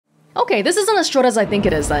Okay, this isn't as short as I think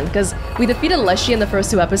it is then, because we defeated Leshy in the first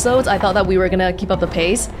 2 episodes. I thought that we were gonna keep up the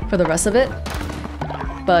pace for the rest of it.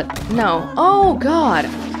 But no. Oh god!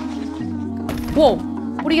 Whoa!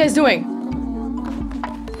 What are you guys doing?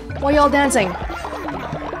 Why are y'all dancing?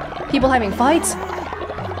 People having fights?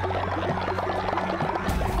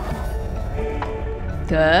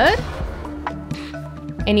 Good.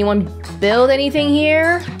 Anyone build anything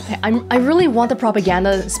here? I really want the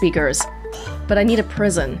propaganda speakers, but I need a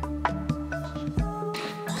prison.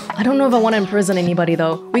 I don't know if I want to imprison anybody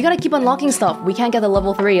though. We gotta keep unlocking stuff. We can't get the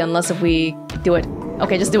level 3 unless if we do it.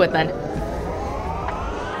 Okay, just do it then.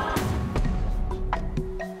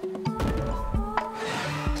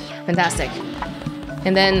 Fantastic.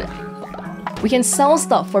 And then we can sell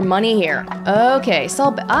stuff for money here. Okay,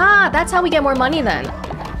 sell. Ah, that's how we get more money then.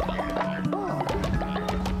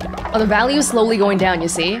 Oh, the value is slowly going down, you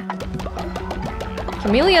see?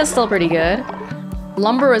 Camellia is still pretty good.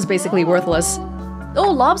 Lumber is basically worthless. Oh,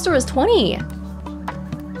 lobster is 20.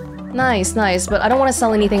 Nice, nice, but I don't want to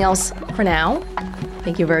sell anything else for now.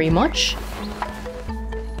 Thank you very much.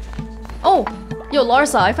 Oh, yo,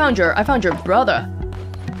 Larsa, I found your brother.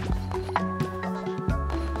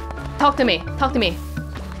 Talk to me, talk to me.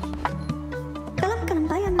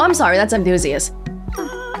 I'm sorry, that's Enthusiast.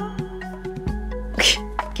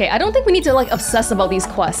 Okay, I don't think we need to like obsess about these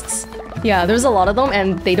quests. Yeah, there's a lot of them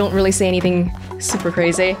and they don't really say anything super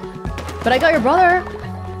crazy. But I got your brother.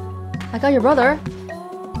 I got your brother.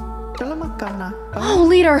 Oh,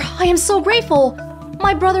 leader, I am so grateful.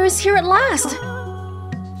 My brother is here at last.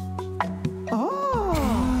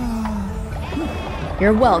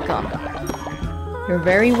 You're welcome. You're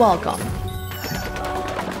very welcome.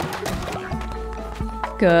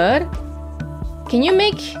 Good. Can you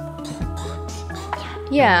make...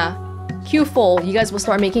 Yeah. Queue full. You guys will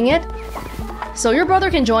start making it. So your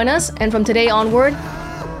brother can join us, and from today onward,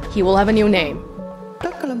 he will have a new name.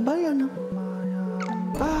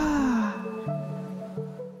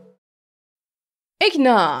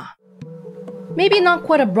 Igna! Maybe not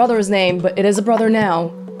quite a brother's name, but it is a brother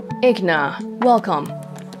now. Igna, welcome.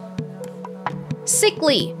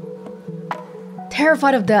 Sickly.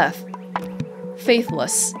 Terrified of death.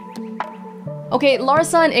 Faithless. Okay,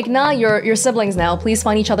 Larsa and Igna, you're siblings now. Please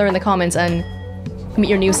find each other in the comments and meet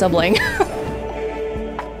your new sibling.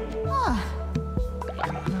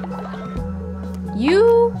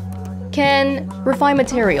 You can refine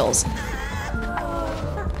materials.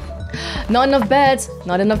 Not enough beds.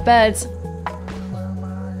 Not enough beds.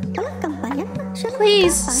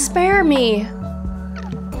 Please, spare me.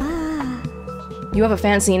 You have a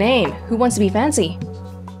fancy name. Who wants to be fancy?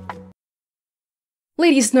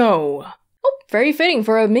 Lady Snow. Oh, very fitting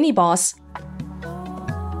for a mini-boss.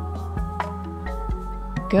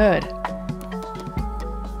 Good.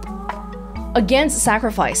 Against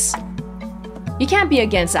sacrifice. You can't be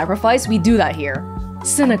against sacrifice, we do that here.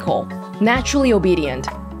 Cynical. Naturally obedient.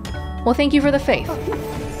 Well, thank you for the faith.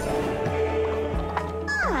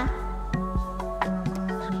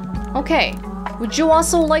 Okay. Would you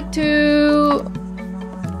also like to...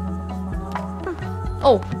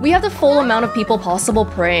 Oh, we have the full amount of people possible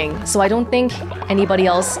praying, so I don't think anybody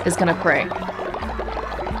else is gonna pray.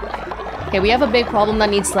 Okay, we have a big problem that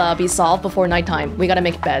needs to be solved before nighttime. We gotta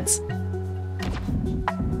make beds.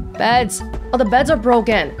 Beds! Oh, the beds are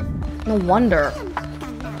broken. No wonder.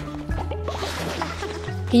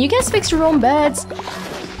 Can you guys fix your own beds?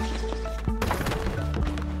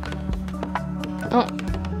 Oh.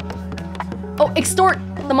 Oh, extort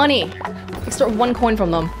the money. Extort 1 coin from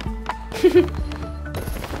them.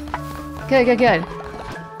 Good, good, good.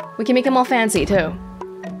 We can make them all fancy, too.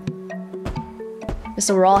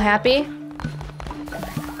 So we're all happy?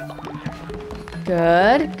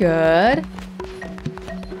 Good, good.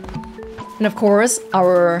 And of course,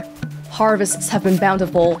 our harvests have been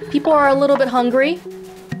bountiful. People are a little bit hungry.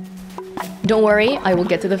 Don't worry, I will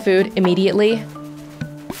get to the food immediately.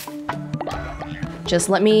 Just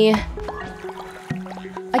let me...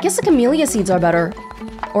 I guess the camellia seeds are better.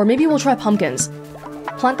 Or maybe we'll try pumpkins.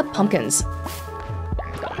 Plant the pumpkins.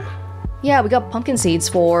 Yeah, we got pumpkin seeds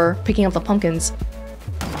for picking up the pumpkins.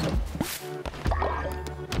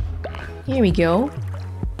 Here we go.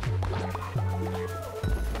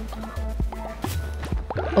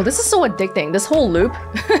 Oh, this is so addicting. This whole loop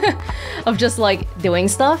of just like doing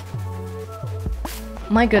stuff.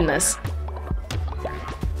 My goodness.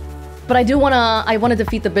 But I wanna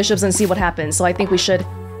defeat the bishops and see what happens, so I think we should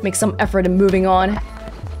make some effort in moving on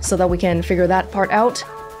so that we can figure that part out.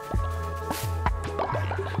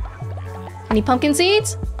 Any pumpkin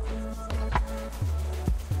seeds?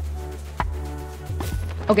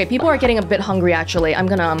 Okay, people are getting a bit hungry actually. I'm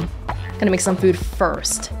gonna make some food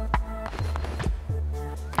first.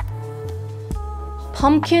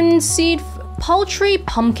 Poultry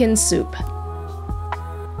pumpkin soup.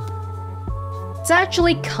 It's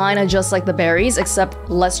actually kind of just like the berries, except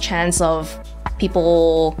less chance of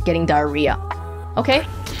people getting diarrhea. Okay?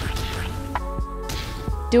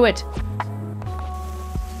 Do it.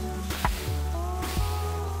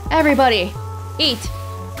 Everybody, eat.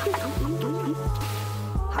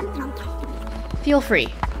 Feel free.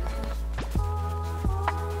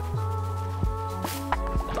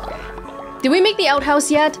 Did we make the outhouse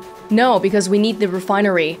yet? No, because we need the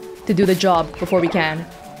refinery to do the job before we can.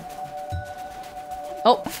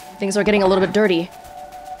 Oh, things are getting a little bit dirty.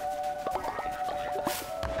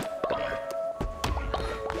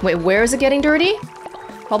 Wait, where is it getting dirty?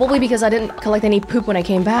 Probably because I didn't collect any poop when I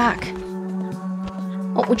came back.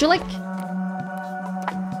 Oh, would you like...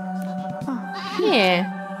 Yeah.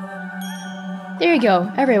 There you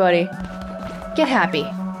go, everybody. Get happy.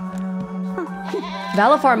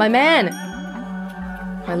 Valafar, my man!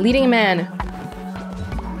 My leading man.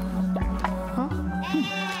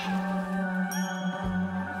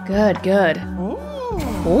 Good, good.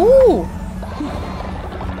 Ooh!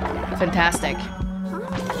 Fantastic.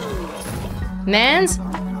 Mans?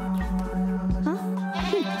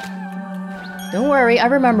 Don't worry, I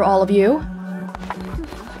remember all of you.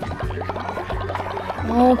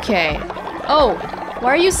 Okay. Oh,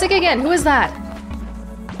 why are you sick again? Who is that?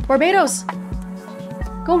 Barbados!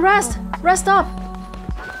 Go rest! Rest up!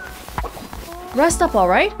 Rest up,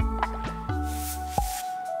 alright?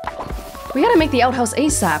 We gotta make the outhouse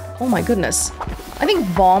ASAP. Oh my goodness. I think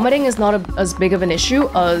vomiting is not as big of an issue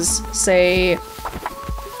as, say,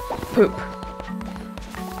 poop.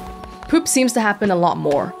 Poop seems to happen a lot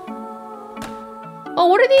more. Oh,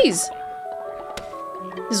 what are these?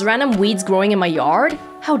 These random weeds growing in my yard?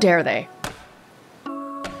 How dare they?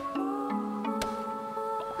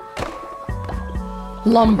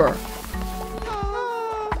 Lumber.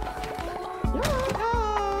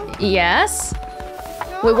 Yes?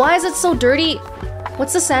 Wait, why is it so dirty?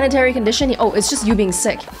 What's the sanitary condition? Oh, it's just you being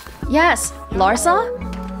sick. Yes, Larsa?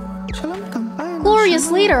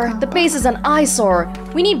 Glorious leader, the base is an eyesore.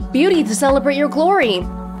 We need beauty to celebrate your glory.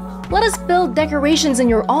 Let us build decorations in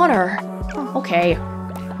your honor. Okay.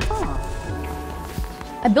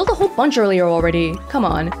 I built a whole bunch earlier already. Come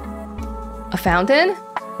on. A fountain?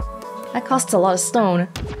 That costs a lot of stone.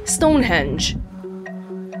 Stonehenge.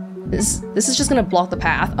 This is just gonna block the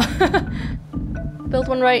path. Built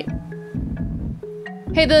one right.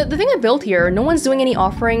 Hey, the thing I built here, no one's doing any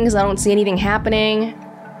offerings. I don't see anything happening.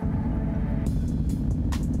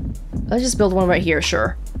 Let's just build one right here,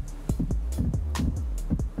 sure.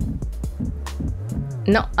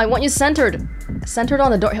 No, I want you centered. Centered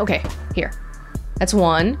on the door. Okay, here. That's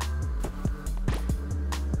one.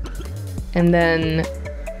 And then...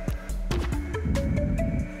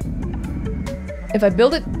 if I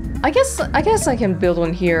build it... I guess I can build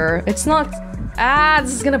one here. It's not... Ah,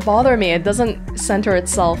 this is gonna bother me. It doesn't center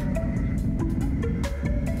itself.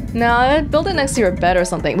 No, build it next to your bed or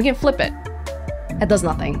something. We can flip it. It does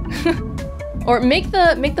nothing. Or make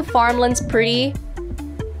the farmlands pretty.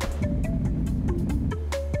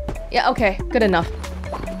 Yeah, okay, good enough.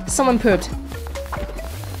 Someone pooped.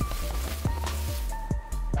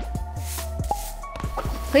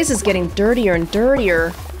 Place is getting dirtier and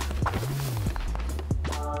dirtier.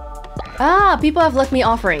 Ah, people have left me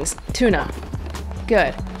offerings. Tuna.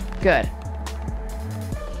 Good, good.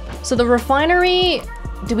 So the refinery,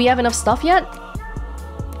 do we have enough stuff yet?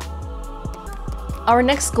 Our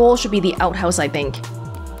next goal should be the outhouse, I think.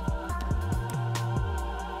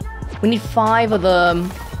 We need 5 of them.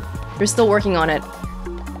 We're still working on it.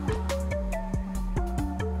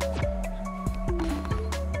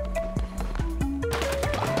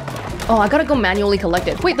 Oh, I gotta go manually collect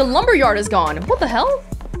it. Wait, the lumberyard is gone. What the hell?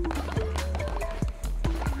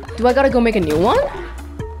 Do I gotta go make a new one?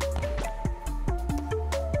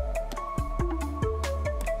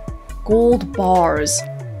 Gold bars.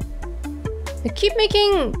 I keep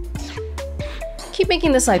making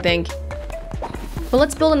this, I think. But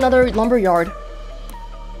let's build another lumberyard.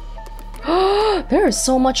 There is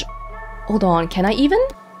so much. Hold on, can I even?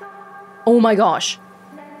 Oh my gosh.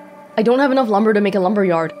 I don't have enough lumber to make a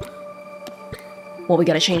lumberyard. Well, we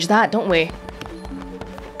gotta change that, don't we?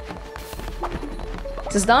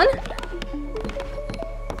 Is this done?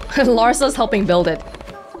 Larsa's helping build it.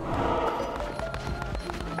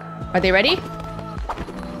 Are they ready?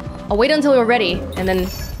 I'll wait until we're ready, and then...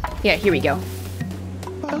 yeah, here we go.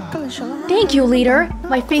 Thank you, leader.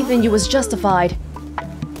 My faith in you was justified.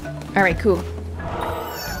 Alright, cool.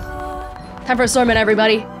 Time for a sermon,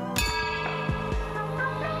 everybody.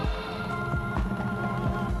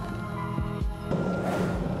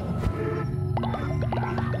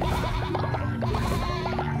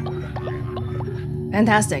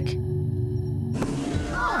 Fantastic.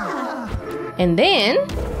 And then...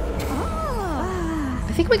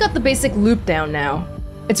 I think we got the basic loop down now.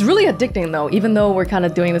 It's really addicting though, even though we're kind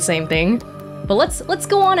of doing the same thing. But let's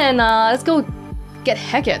go on and let's go get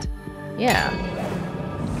Hecate. Yeah.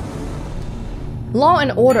 Law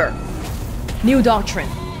and order. New doctrine.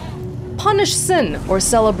 Punish sin or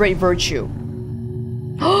celebrate virtue.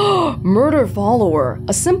 Murder follower.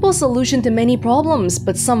 A simple solution to many problems,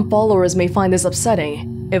 but some followers may find this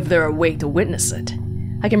upsetting if they're awake to witness it.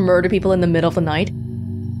 I can murder people in the middle of the night.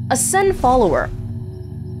 Ascend follower.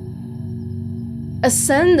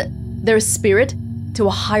 Ascend their spirit to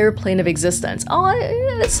a higher plane of existence. Oh,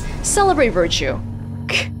 let's celebrate virtue.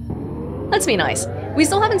 Let's be nice. We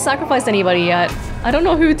still haven't sacrificed anybody yet. I don't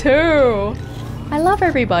know who to. I love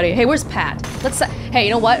everybody. Hey, where's Pat? Hey,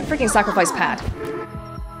 you know what? Freaking sacrifice Pat.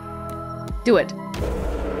 Do it.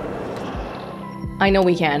 I know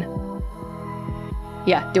we can.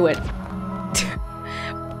 Yeah, do it.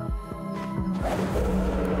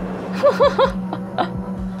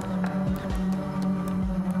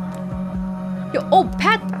 Yo, oh,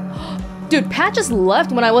 Pat! Dude, Pat just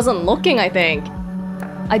left when I wasn't looking, I think.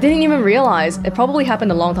 I didn't even realize. It probably happened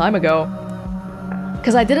a long time ago.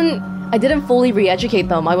 Cause I didn't fully re-educate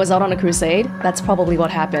them. I was out on a crusade. That's probably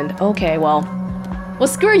what happened. Okay, well. Well,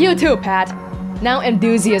 screw you too, Pat. Now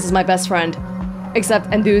Enthusiast is my best friend. Except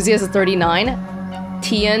Enthusiast is 39.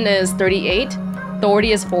 Tian is 38.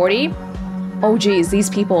 Thordy is 40. Oh geez, these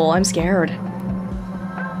people, I'm scared.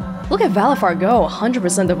 Look at Valafar go,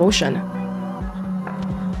 100% devotion.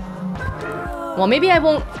 Well, maybe I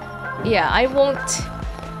won't... Yeah, I won't...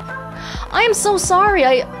 I am so sorry,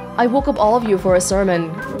 I woke up all of you for a sermon.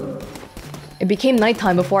 It became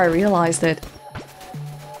nighttime before I realized it.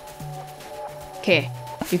 Okay,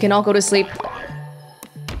 you can all go to sleep.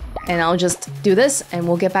 And I'll just do this, and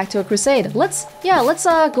we'll get back to a crusade. Let's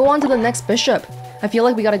go on to the next bishop. I feel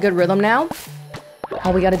like we got a good rhythm now.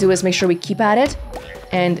 All we gotta do is make sure we keep at it.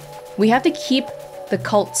 And we have to keep the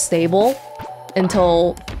cult stable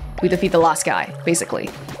until we defeat the last guy, basically.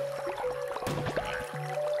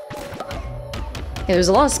 Hey, there's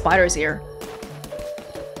a lot of spiders here.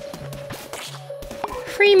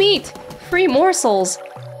 Free meat! Free morsels!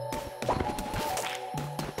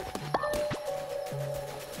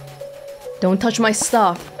 Don't touch my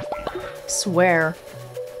stuff. Swear.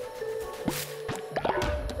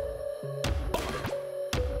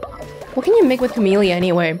 What can you make with camellia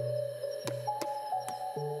anyway?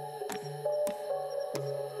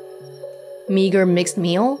 Meager mixed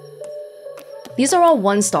meal? These are all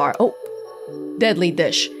 1 star. Oh. Deadly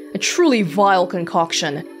dish. A truly vile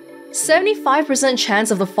concoction. 75%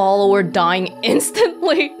 chance of the follower dying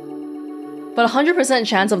instantly. But 100%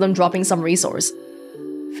 chance of them dropping some resource.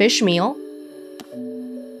 Fish meal.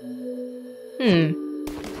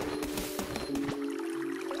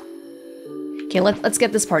 Okay, let's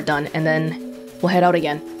get this part done, and then we'll head out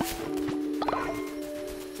again.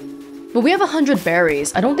 But we have 100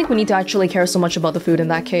 berries. I don't think we need to actually care so much about the food in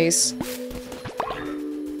that case.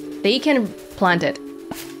 They can plant it.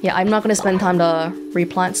 Yeah, I'm not gonna spend time to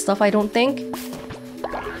replant stuff, I don't think.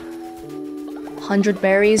 100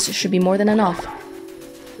 berries should be more than enough.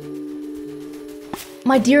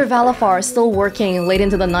 My dear Valafar is still working late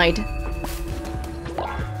into the night.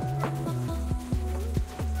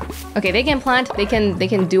 Okay, they can plant, they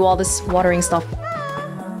can do all this watering stuff.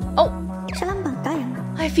 Oh!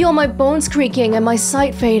 I feel my bones creaking and my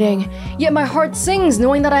sight fading. Yet my heart sings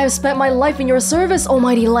knowing that I have spent my life in your service,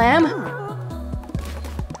 almighty lamb.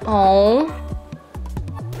 Oh.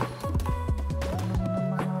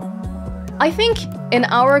 I think in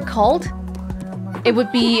our cult, it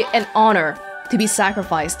would be an honor to be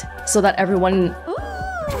sacrificed so that everyone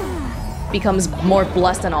becomes more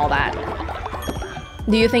blessed and all that.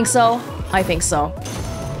 Do you think so? I think so.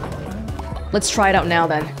 Let's try it out now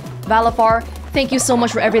then. Valafar, thank you so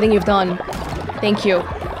much for everything you've done. Thank you.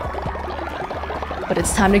 But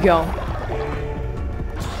it's time to go.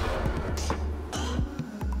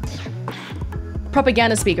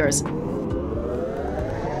 Propaganda speakers.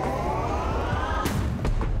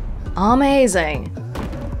 Amazing.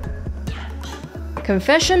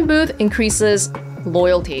 Confession booth increases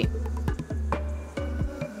loyalty.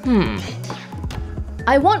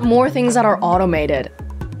 I want more things that are automated.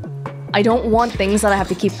 I don't want things that I have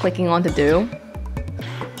to keep clicking on to do.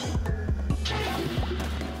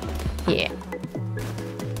 Yeah.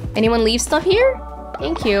 Anyone leave stuff here?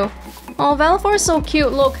 Thank you. Oh, Valafar is so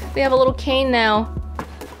cute. Look, they have a little cane now.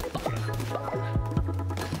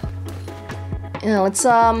 Yeah, let's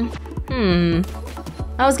I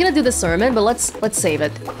was gonna do the sermon, but let's save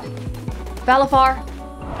it. Valafar,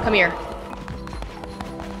 come here.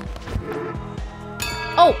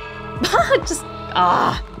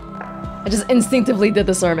 I just instinctively did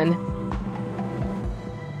the sermon.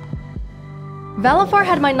 Valafar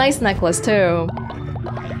had my nice necklace too.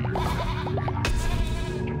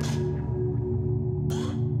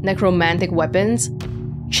 Necromantic weapons.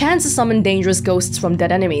 Chance to summon dangerous ghosts from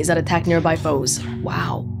dead enemies that attack nearby foes.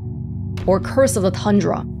 Wow. Or Curse of the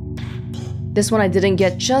Tundra. This one I didn't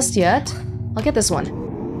get just yet. I'll get this one.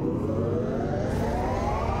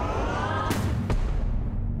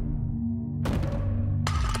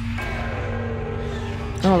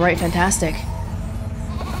 Alright, fantastic.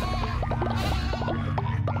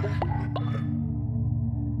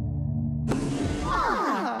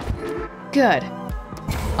 Good.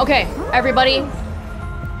 Okay, everybody.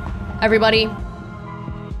 Everybody.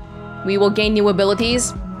 We will gain new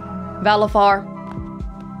abilities. Valafar.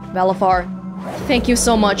 Valafar, thank you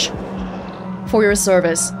so much for your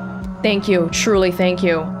service. Thank you, truly thank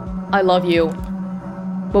you. I love you.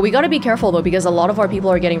 But we gotta be careful though, because a lot of our people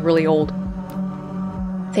are getting really old.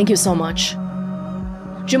 Thank you so much.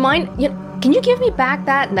 Do you mind? Can you give me back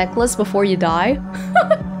that necklace before you die?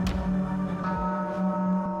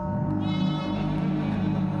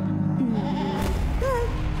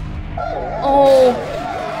 Oh.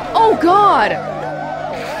 Oh God.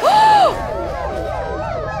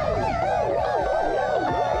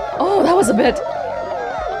 Oh, that was a bit.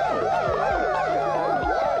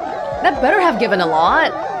 That better have given a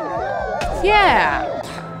lot. Yeah.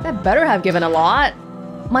 That better have given a lot.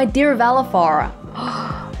 My dear Valafar.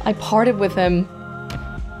 I parted with him.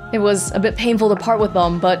 It was a bit painful to part with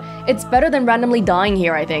them, but it's better than randomly dying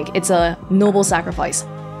here, I think. It's a noble sacrifice.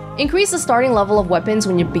 Increase the starting level of weapons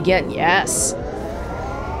when you begin. Yes.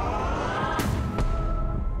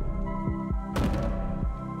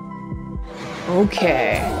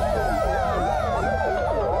 Okay.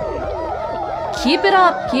 Keep it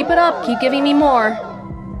up, keep it up, keep giving me more.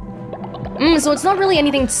 So it's not really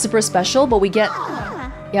anything super special, but we get...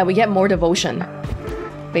 Yeah, we get more devotion.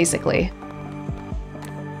 Basically.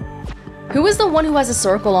 Who is the one who has a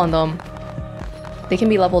circle on them? They can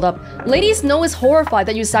be leveled up. Lady Snow is horrified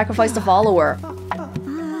that you sacrificed a follower.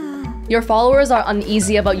 Your followers are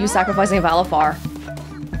uneasy about you sacrificing Valafar.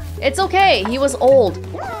 It's okay, he was old.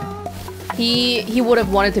 He would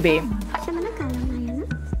have wanted to be.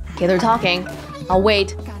 Okay, they're talking. I'll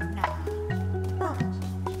wait.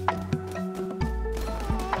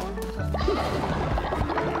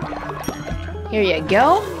 Here you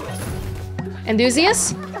go.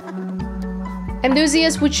 Enthusiast?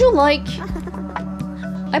 Enthusiast, would you like...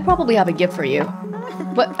 I probably have a gift for you.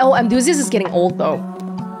 But, oh, Enthusiast is getting old though.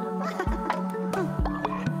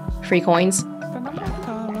 Free coins.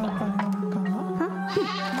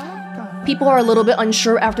 People are a little bit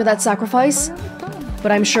unsure after that sacrifice,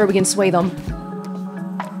 but I'm sure we can sway them.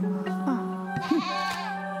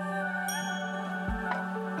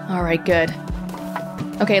 Alright, good.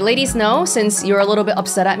 Okay, Lady Snow, since you're a little bit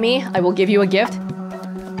upset at me, I will give you a gift.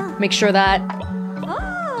 Make sure that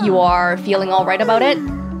you are feeling alright about it.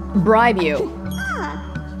 Bribe you.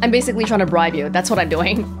 I'm basically trying to bribe you. That's what I'm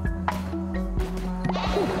doing.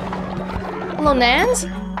 Hello, Nans?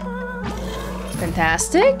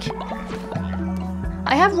 Fantastic.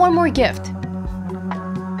 I have one more gift.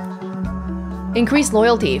 Increased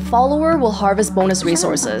loyalty. Follower will harvest bonus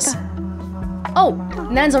resources. Oh,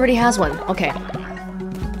 Nans already has one. Okay.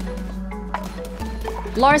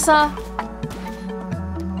 Larsa.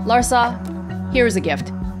 Larsa, here is a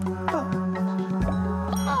gift.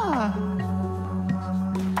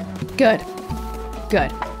 Good.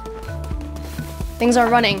 Good. Things are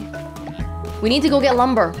running. We need to go get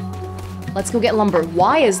lumber. Let's go get lumber.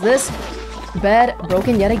 Why is this bed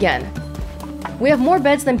broken yet again? We have more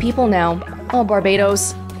beds than people now. Oh,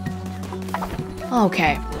 Barbados.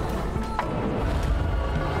 Okay.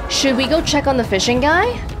 Should we go check on the fishing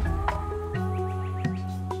guy?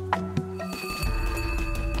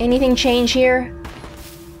 Anything change here?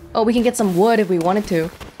 Oh, we can get some wood if we wanted to.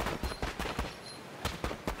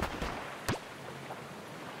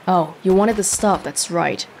 Oh, you wanted the stuff, that's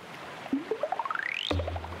right.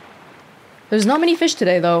 There's not many fish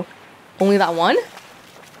today, though. Only that one?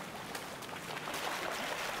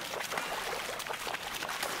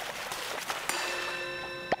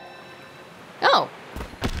 Oh.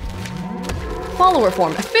 Follower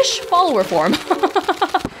form. A fish follower form.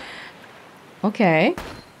 Okay.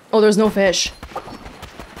 Oh, there's no fish.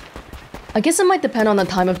 I guess it might depend on the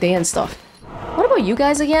time of day and stuff. What about you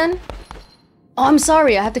guys again? Oh, I'm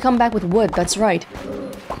sorry, I have to come back with wood, that's right.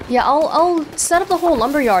 Yeah, I'll set up the whole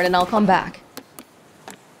lumberyard and I'll come back.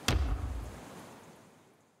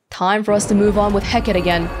 Time for us to move on with Hecate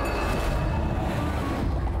again.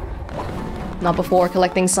 Not before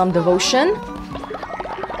collecting some devotion.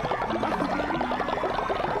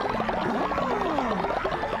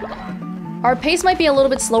 Our pace might be a little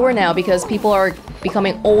bit slower now because people are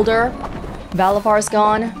becoming older. Valifar's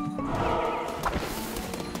gone.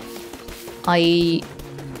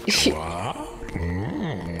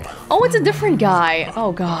 Oh, it's a different guy.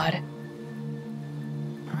 Oh, God.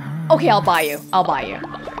 Okay, I'll buy you. I'll buy you.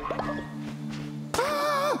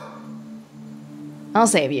 I'll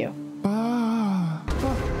save you.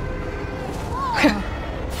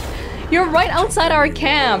 You're right outside our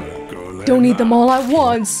camp. Don't eat them all at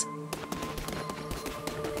once.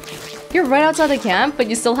 You're right outside the camp, but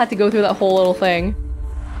you still had to go through that whole little thing.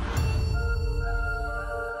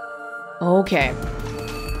 Okay.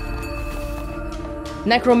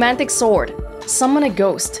 Necromantic sword. Summon a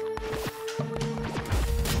ghost.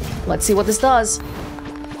 Let's see what this does.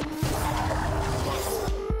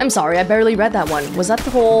 I'm sorry, I barely read that one. Was that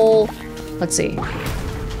the whole... Let's see.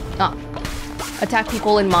 Ah. Attack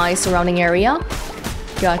people in my surrounding area.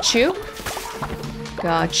 Got you.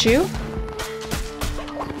 Got you.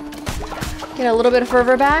 Get a little bit of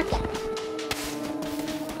fervor back.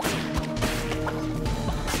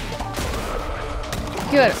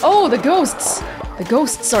 Good. Oh, the ghosts! The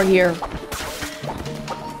ghosts are here.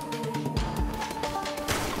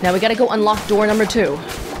 Now we gotta go unlock door number 2.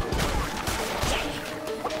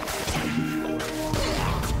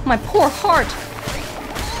 My poor heart!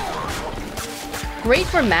 Great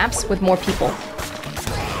for maps with more people.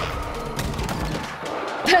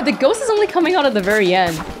 The ghost is only coming out at the very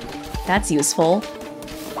end. That's useful.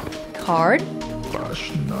 Card.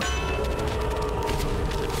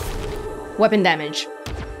 Weapon damage.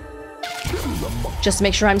 Just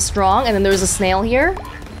make sure I'm strong, and then there's a snail here.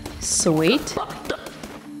 Sweet.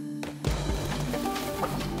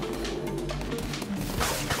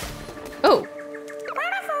 Oh.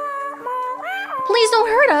 Please don't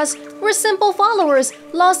hurt us. We're simple followers,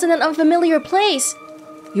 lost in an unfamiliar place.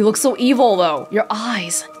 You look so evil, though. Your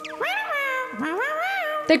eyes.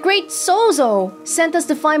 The great Sozo sent us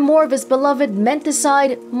to find more of his beloved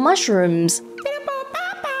menticide mushrooms.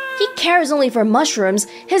 He cares only for mushrooms.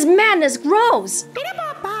 His madness grows.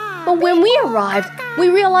 But when we arrived, we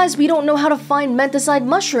realized we don't know how to find menticide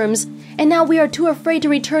mushrooms, and now we are too afraid to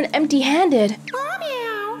return empty-handed.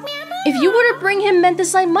 If you were to bring him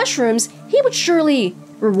menticide mushrooms, he would surely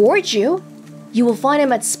reward you. You will find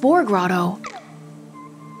him at Spore Grotto.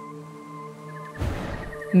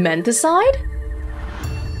 Menticide?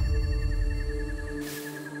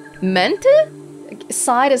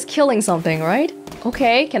 Side is killing something, right?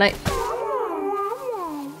 Okay, can I...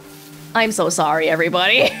 I'm so sorry,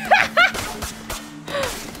 everybody.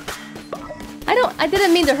 I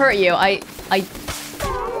didn't mean to hurt you. I'm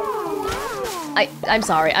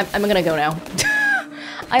sorry. I'm gonna go now.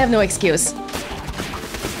 I have no excuse.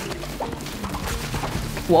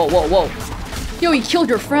 Whoa, whoa, whoa. Yo, he killed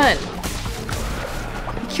your friend.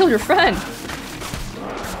 He killed your friend.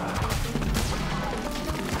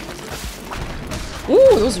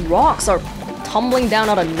 Ooh, those rocks are tumbling down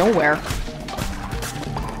out of nowhere.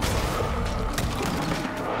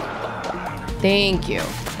 Thank you.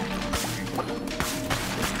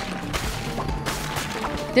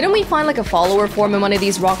 Didn't we find like a follower form in one of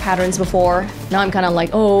these rock patterns before? Now I'm kind of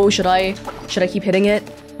like, oh, should I keep hitting it?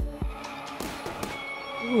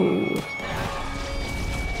 Ooh.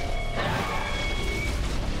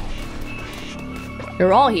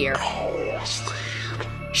 You're all here.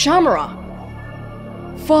 Shamara.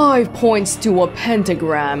 5 points to a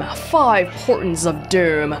pentagram. 5 portents of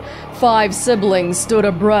doom. 5 siblings stood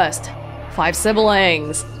abreast. 5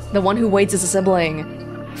 siblings. The one who waits is a sibling.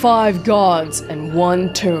 5 gods and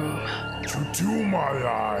 1 tomb.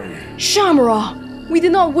 Shamara, we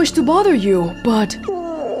did not wish to bother you, but...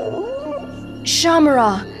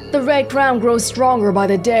 Shamara, the red crown grows stronger by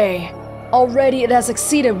the day. Already it has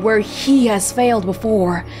succeeded where he has failed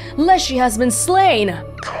before. Leshy has been slain.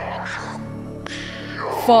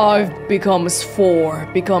 5 becomes 4,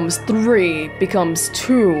 becomes 3, becomes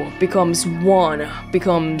 2, becomes 1,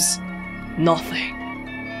 becomes nothing.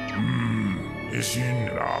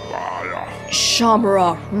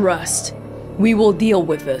 Shamara, rest. We will deal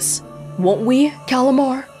with this, won't we,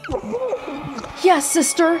 Calamar? Yes,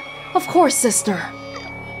 sister. Of course, sister.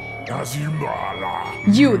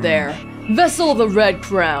 You there, vessel of the Red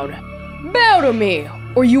Crown. Bow to me,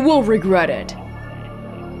 or you will regret it.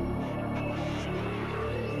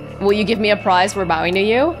 Will you give me a prize for bowing to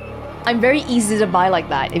you? I'm very easy to buy like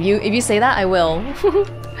that. If you say that, I will.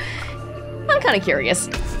 I'm kind of curious.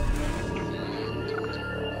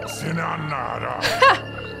 Ha!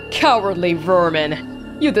 Cowardly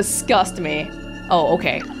vermin. You disgust me. Oh,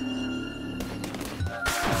 okay.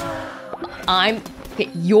 Okay,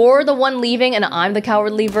 you're the one leaving and I'm the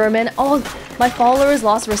cowardly vermin. Oh, my followers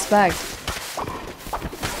lost respect.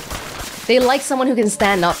 They like someone who can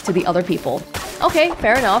stand up to the other people. Okay,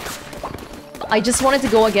 fair enough. I just wanted to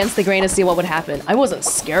go against the grain to see what would happen. I wasn't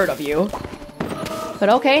scared of you. But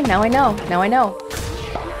okay, now I know. Now I know.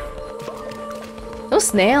 Those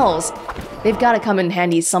snails. They've got to come in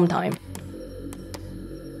handy sometime.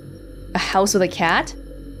 A house with a cat?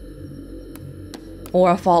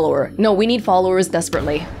 Or a follower. No, we need followers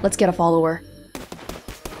desperately. Let's get a follower.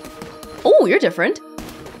 Oh, you're different.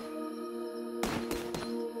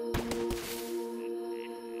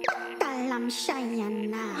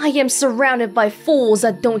 I am surrounded by fools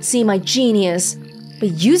that don't see my genius.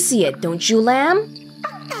 But you see it, don't you, lamb?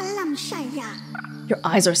 Your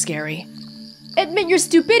eyes are scary. Admit your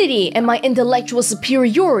stupidity and my intellectual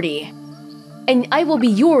superiority, and I will be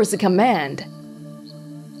yours to command.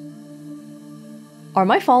 Are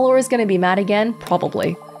my followers gonna be mad again?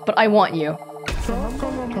 Probably. But I want you.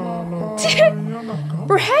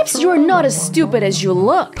 Perhaps you're not as stupid as you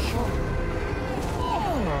look.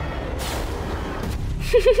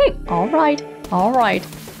 Alright, alright.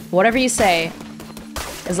 Whatever you say.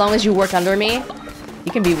 As long as you work under me,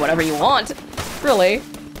 you can be whatever you want. Really.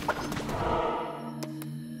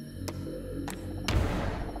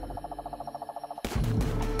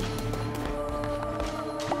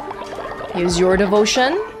 Use your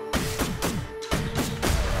devotion.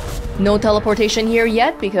 No teleportation here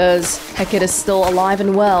yet because Hecate is still alive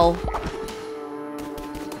and well.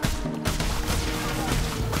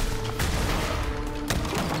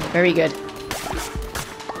 Very good.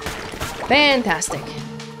 Fantastic.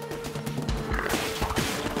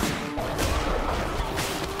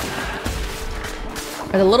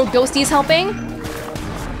 Are the little ghosties helping?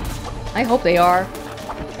 I hope they are.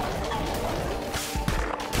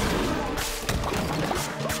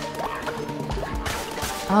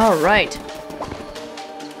 Alright.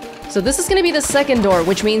 So this is gonna be the second door,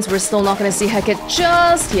 which means we're still not gonna see Hecate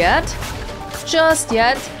just yet. Just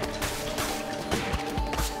yet.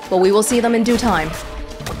 But we will see them in due time.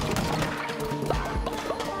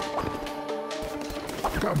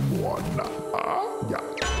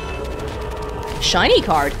 Shiny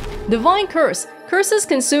card. Divine Curse. Curses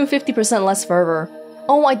consume 50% less fervor.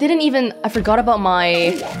 Oh, I forgot about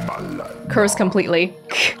my curse completely.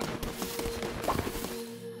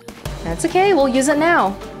 That's okay, we'll use it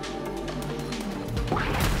now.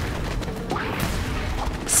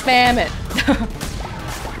 Spam it.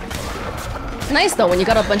 Nice though when you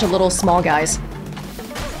got a bunch of little small guys.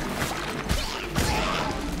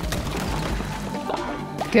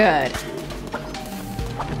 Good.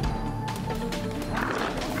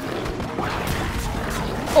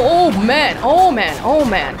 Oh man, oh man, oh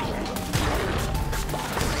man.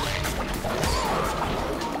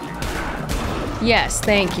 Yes,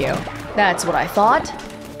 thank you. That's what I thought.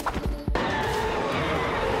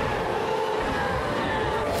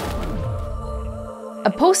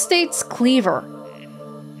 Apostate's Cleaver.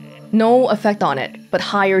 No effect on it, but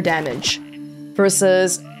higher damage.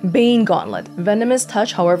 Versus Bane Gauntlet. Venomous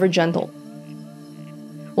touch, however gentle.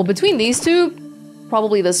 Well, between these two,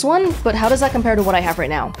 probably this one, but how does that compare to what I have right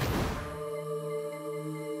now?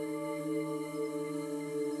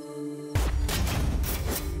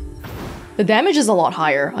 The damage is a lot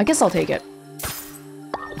higher. I guess I'll take it.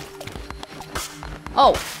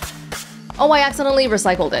 Oh. Oh, I accidentally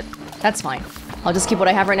recycled it. That's fine. I'll just keep what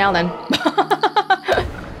I have right now then.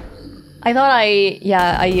 I thought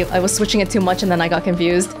I was switching it too much and then I got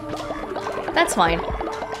confused. That's fine.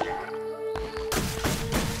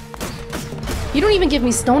 You don't even give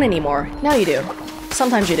me stone anymore. Now you do.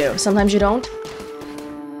 Sometimes you do. Sometimes you don't.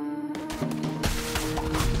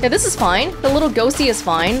 Yeah, this is fine. The little ghosty is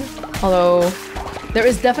fine. Although, there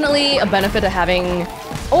is definitely a benefit to having...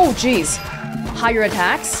 Oh, jeez. Higher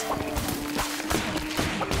attacks.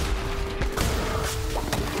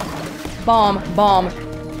 Bomb, bomb.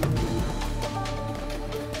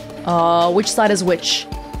 Which side is which?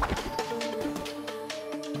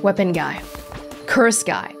 Weapon guy. Curse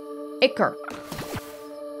guy. Ichor.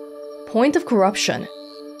 Point of corruption.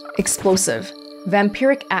 Explosive.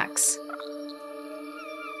 Vampiric axe.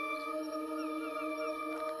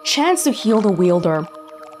 Chance to heal the wielder.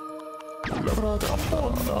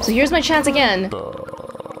 So here's my chance again.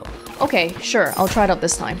 Okay, sure, I'll try it out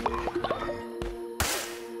this time.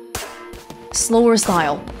 Slower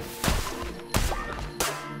style.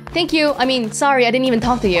 Thank you. I mean, sorry, I didn't even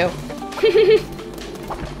talk to you.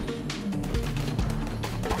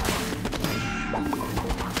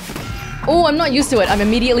 Oh, I'm not used to it. I'm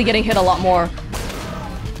immediately getting hit a lot more.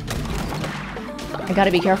 I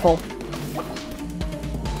gotta be careful.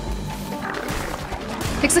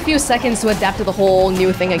 Takes a few seconds to adapt to the whole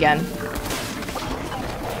new thing again.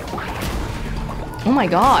 Oh my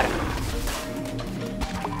god.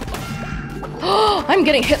 I'm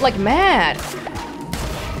getting hit like mad.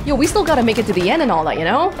 Yo, we still gotta make it to the end and all that, you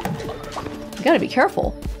know? You gotta be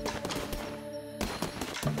careful.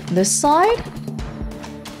 This side?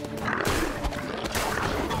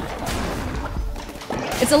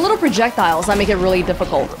 It's a little projectiles that make it really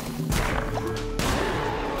difficult.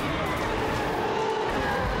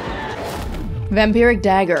 Vampiric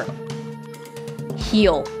dagger.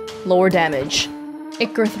 Heal. Lower damage.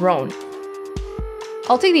 Ichor throne.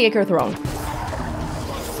 I'll take the Ichor throne.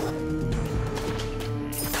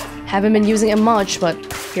 Haven't been using it much, but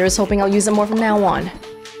here's hoping I'll use it more from now on.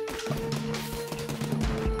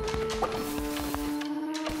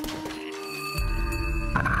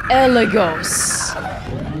 Elegos.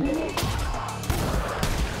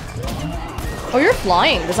 Oh, you're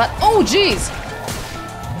flying. Does that— oh, jeez.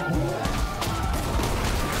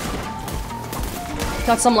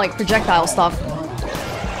 Got some, like, projectile stuff.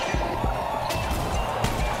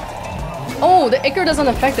 Oh, the Ichor doesn't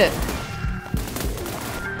affect it.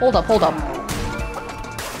 Hold up, hold up.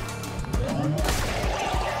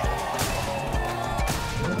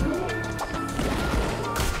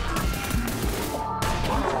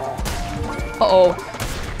 Uh-oh.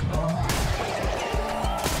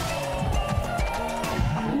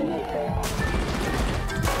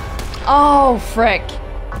 Oh, frick.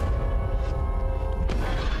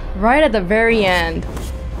 Right at the very end.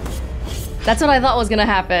 That's what I thought was gonna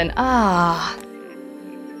happen. Ah.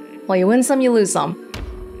 Well, you win some, you lose some.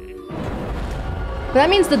 But that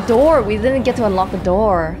means the door. We didn't get to unlock the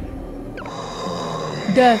door.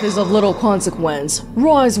 Death is of little consequence.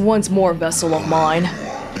 Rise once more, vessel of mine.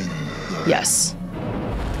 Yes.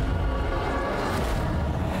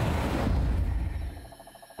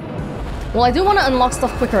 Well, I do want to unlock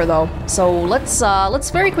stuff quicker though, so let's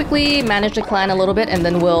very quickly manage the clan a little bit, and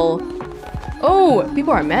then we'll— oh,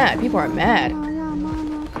 people are mad. People are mad.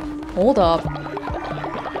 Hold up.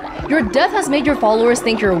 Your death has made your followers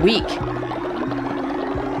think you're weak.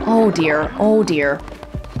 Oh dear. Oh dear.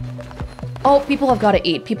 Oh, people have got to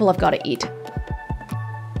eat. People have got to eat.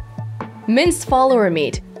 Minced follower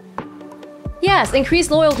meat. Yes, increase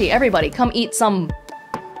loyalty. Everybody, come eat some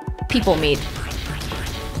people meat.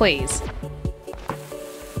 Please.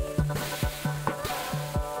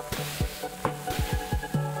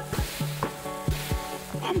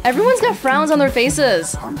 Everyone's got frowns on their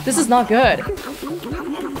faces. This is not good.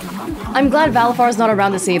 I'm glad Valifar's not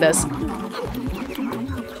around to see this.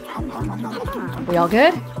 We all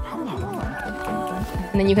good?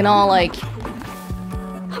 And then you can all, like—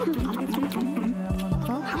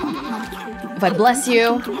 if I bless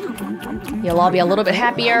you, you'll all be a little bit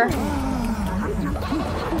happier.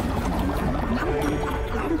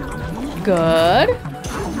 Good.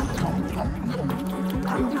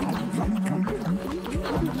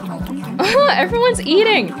 Everyone's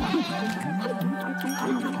eating.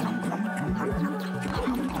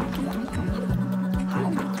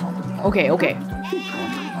 Okay, okay.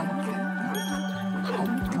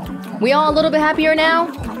 We all a little bit happier now?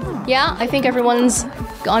 Yeah, I think everyone's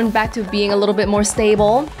gone back to being a little bit more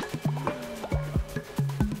stable.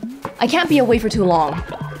 I can't be away for too long.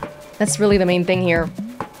 That's really the main thing here.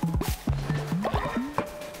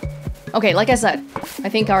 Okay, like I said, I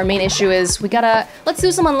think our main issue is we gotta— let's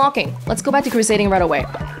do some unlocking. Let's go back to crusading right away.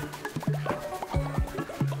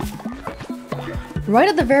 Right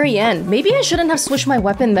at the very end. Maybe I shouldn't have switched my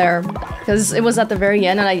weapon there, because it was at the very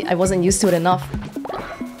end and I wasn't used to it enough.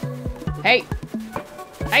 Hey!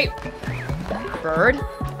 Hey! Bird.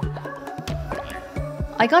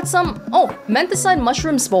 I got some— oh, menticide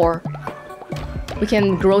mushroom spore. We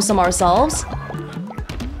can grow some ourselves.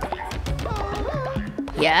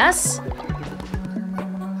 Yes?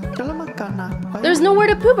 There's nowhere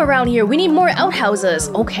to poop around here. We need more outhouses.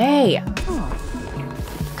 Okay.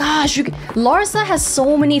 Gosh, Larsa has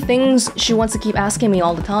so many things she wants to keep asking me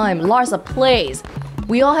all the time. Larsa, please.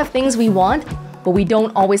 We all have things we want, but we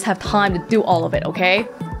don't always have time to do all of it, okay?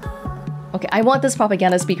 Okay, I want this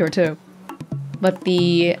propaganda speaker too. But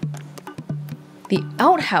the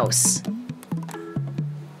outhouse.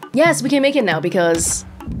 Yes, we can make it now because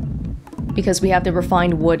we have the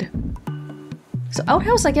refined wood. So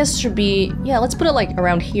outhouse, I guess, should be— yeah, let's put it like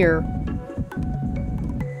around here.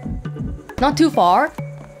 Not too far,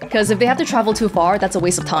 because if they have to travel too far, that's a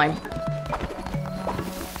waste of time.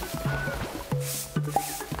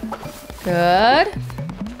 Good.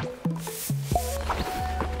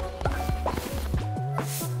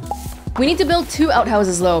 We need to build 2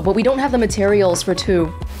 outhouses though, but we don't have the materials for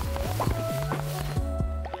 2.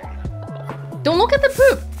 Don't look at the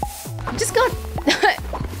poop!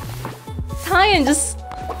 Kyan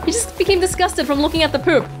he just became disgusted from looking at the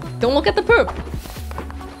poop. Don't look at the poop.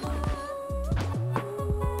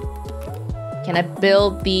 Can I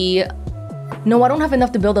build the... No, I don't have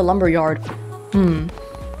enough to build a lumberyard.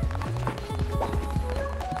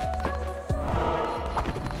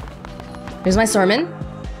 Here's my sermon.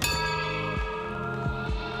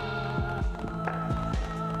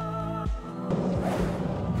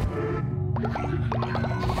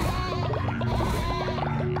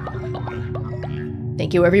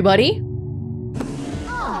 Thank you, everybody.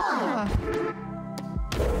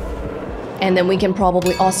 And then we can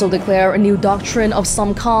probably also declare a new doctrine of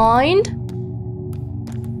some kind.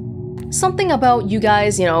 Something about you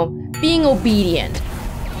guys, you know, being obedient.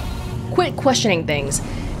 Quit questioning things.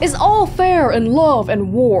 Is all fair in love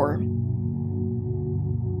and war.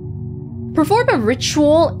 Perform a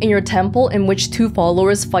ritual in your temple in which 2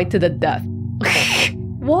 followers fight to the death.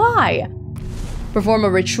 Why? Perform a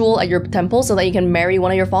ritual at your temple so that you can marry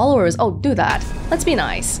one of your followers. Oh, do that. Let's be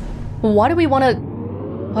nice. Why do we want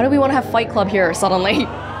to have Fight Club here suddenly?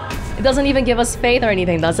 It doesn't even give us faith or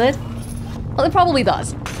anything, does it? Well, it probably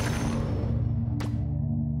does.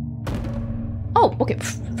 Oh, okay.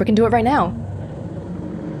 Freaking do it right now.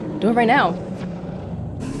 Do it right now.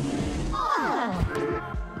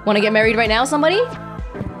 Want to get married right now, somebody?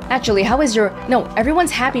 Actually, how is your... No,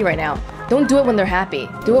 everyone's happy right now. Don't do it when they're happy.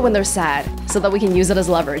 Do it when they're sad, so that we can use it as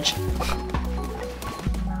leverage.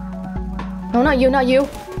 No, not you, not you.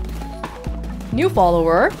 New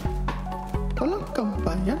follower.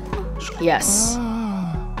 Yes.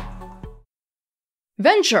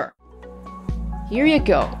 Venture. Here you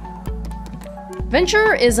go.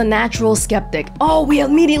 Venture is a natural skeptic. Oh, we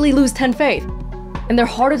immediately lose 10 faith. And they're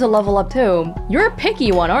harder to level up too. You're a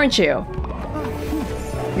picky one, aren't you?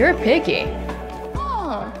 You're picky.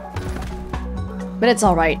 But it's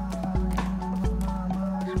alright.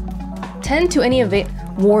 10 to any evade.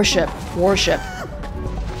 Worship.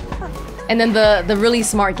 And then the really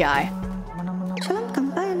smart guy.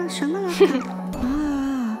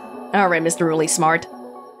 Alright, Mr. Really Smart.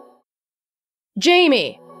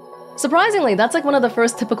 Jamie! Surprisingly, that's like one of the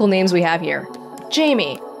first typical names we have here.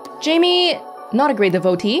 Jamie. Jamie, not a great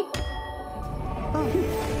devotee.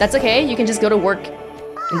 That's okay, you can just go to work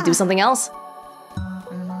and do something else.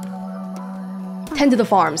 Tend to the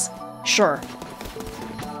farms. Sure.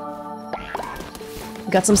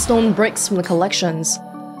 Got some stone bricks from the collections.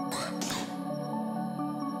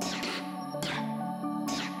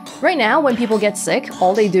 Right now, when people get sick,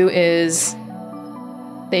 all they do is...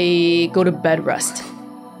 they go to bed rest.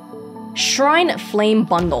 Shrine Flame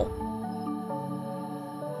Bundle.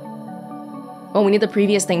 Oh, we need the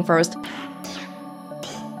previous thing first.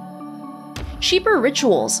 Cheaper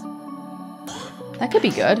rituals. That could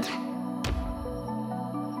be good.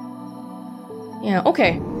 Yeah,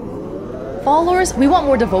 okay. Followers, we want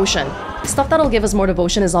more devotion. Stuff that'll give us more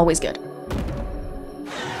devotion is always good.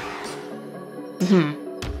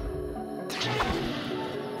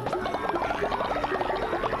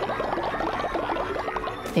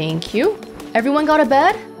 Thank you. Everyone got a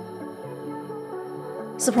bed?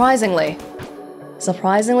 Surprisingly.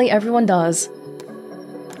 Surprisingly, everyone does.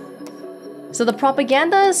 So the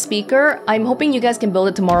propaganda speaker, I'm hoping you guys can build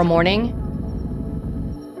it tomorrow morning.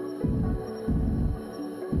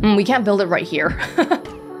 We can't build it right here.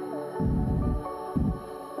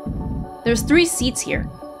 There's 3 seats here.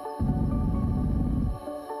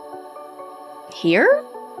 Here?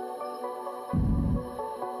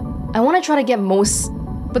 I want to try to get most...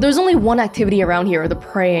 But there's only one activity around here, the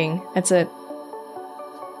praying. That's it.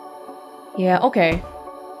 Yeah, okay.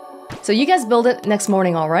 So you guys build it next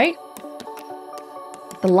morning, alright?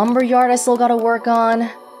 The lumberyard I still gotta work on.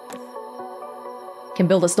 Can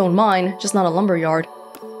build a stone mine, just not a lumberyard.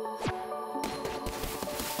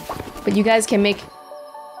 But you guys can make...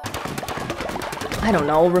 I don't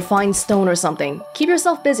know, refined stone or something. Keep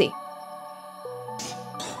yourself busy.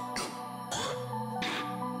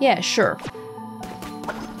 Yeah, sure.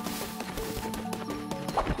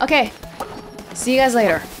 Okay, see you guys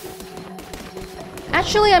later.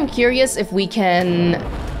 Actually, I'm curious if we can...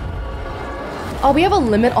 Oh, we have a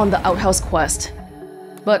limit on the outhouse quest.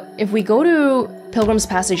 But if we go to Pilgrim's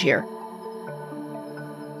Passage here...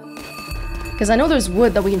 Because I know there's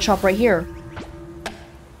wood that we can chop right here.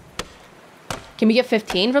 Can we get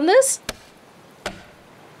 15 from this?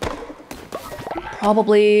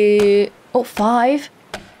 Probably... Oh, 5.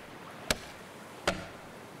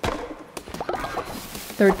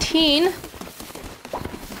 13.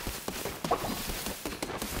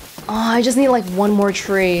 Oh, I just need like one more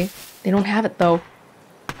tree. They don't have it though.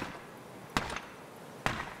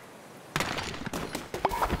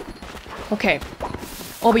 Okay.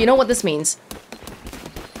 Oh, but you know what this means?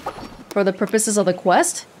 For the purposes of the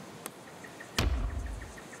quest,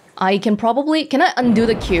 I can probably... Can I undo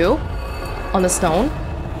the Q on the stone?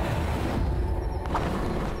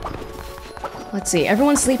 Let's see,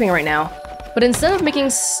 everyone's sleeping right now. But instead of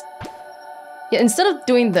making... Yeah, instead of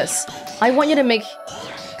doing this, I want you to make...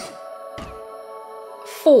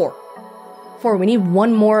 4. We need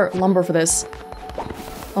 1 more lumber for this.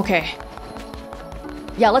 Okay.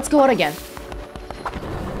 Yeah, let's go out again.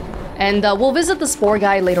 And we'll visit the spore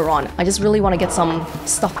guy later on. I just really want to get some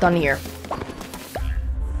stuff done here.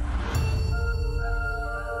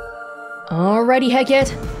 Alrighty,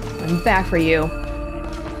 Hecate. I'm back for you.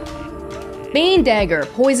 Bane Dagger,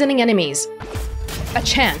 poisoning enemies. A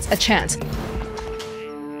chance.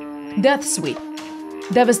 Death Sweep.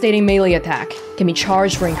 Devastating melee attack. Can be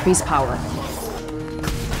charged for increased power.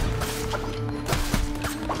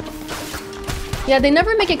 Yeah, they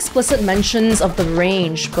never make explicit mentions of the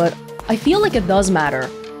range, but I feel like it does matter.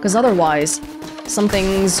 Because otherwise, some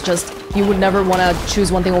things just... You would never want to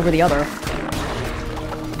choose one thing over the other.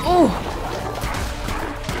 Oh!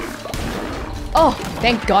 Oh,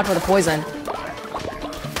 thank God for the poison.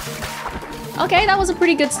 Okay, that was a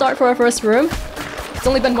pretty good start for our first room. It's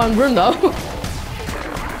only been 1 room though.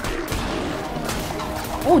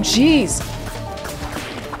 Oh, jeez.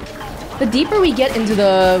 The deeper we get into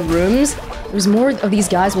the rooms, there's more of these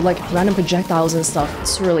guys with like random projectiles and stuff.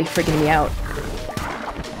 It's really freaking me out.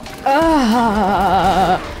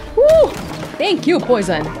 Woo! Thank you,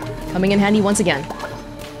 poison. Coming in handy once again.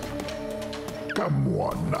 Come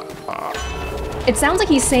on. It sounds like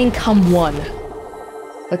he's saying come one.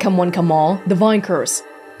 But come one, come all. Divine Curse.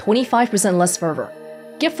 25% less fervor.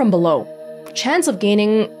 Gift from below. Chance of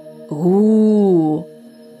gaining... Ooh.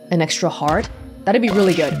 An extra heart? That'd be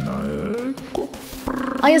really good.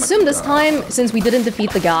 I assume this time, since we didn't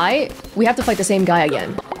defeat the guy, we have to fight the same guy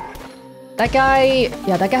again. That guy...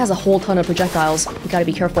 Yeah, that guy has a whole ton of projectiles. We gotta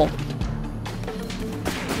be careful.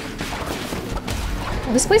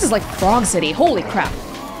 Oh, this place is like Frog City. Holy crap.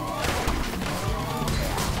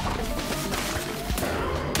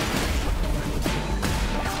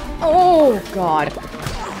 Oh, God.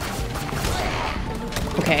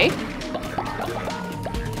 Okay.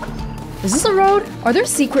 Is this a road? Are there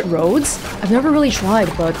secret roads? I've never really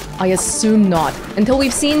tried, but I assume not. Until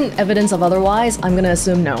we've seen evidence of otherwise, I'm gonna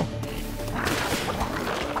assume no.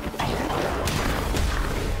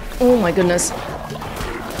 Oh my goodness.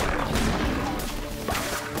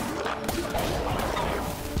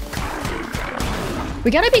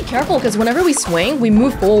 We gotta be careful because whenever we swing, we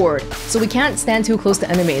move forward. So we can't stand too close to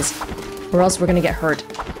enemies, or else we're gonna get hurt.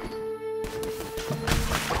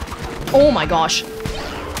 Oh my gosh.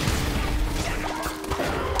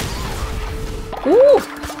 Ooh!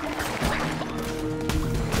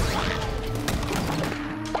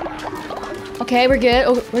 Okay, we're good.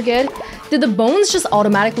 Oh, we're good. Did the bones just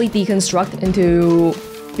automatically deconstruct into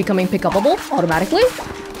becoming pick-upable automatically?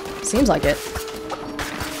 Seems like it.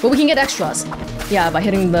 But we can get extras. Yeah, by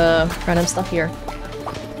hitting the random stuff here.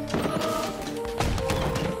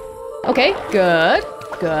 Okay, good.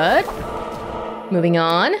 Good. Moving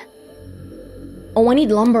on. Oh, I need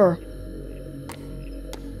lumber.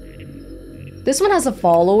 This one has a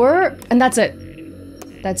follower, and that's it.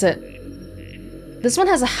 That's it. This one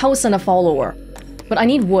has a house and a follower. But I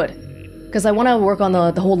need wood. Because I want to work on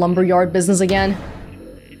the whole lumberyard business again.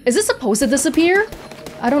 Is this supposed to disappear?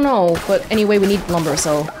 I don't know, but anyway, we need lumber,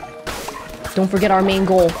 so... Don't forget our main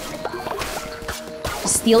goal.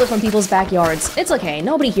 Steal it from people's backyards. It's okay,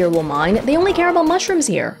 nobody here will mind. They only care about mushrooms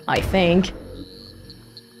here, I think.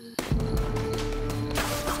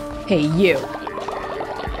 Hey, you.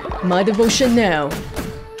 My devotion now.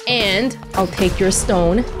 And I'll take your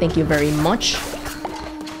stone. Thank you very much.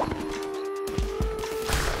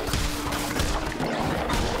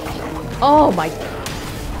 Oh my...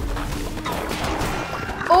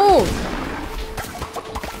 Oh!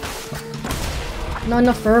 Not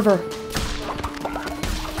enough fervor.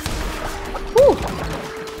 Whew.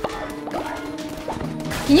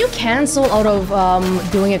 Can you cancel out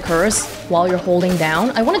of doing a curse while you're holding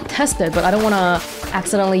down? I want to test it, but I don't want to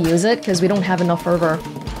accidentally use it because we don't have enough fervor.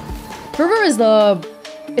 Fervor is the...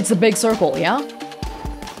 It's the big circle, yeah?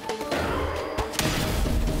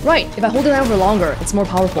 Right, if I hold it down for longer, it's more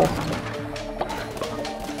powerful.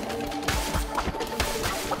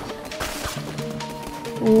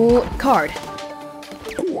 Ooh, card.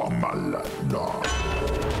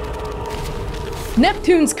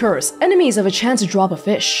 Neptune's Curse. Enemies have a chance to drop a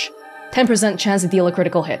fish. 10% chance to deal a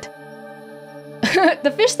critical hit.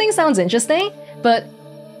 The fish thing sounds interesting, but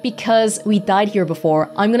because we died here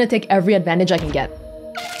before, I'm gonna take every advantage I can get.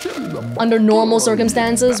 Under normal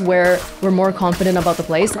circumstances where we're more confident about the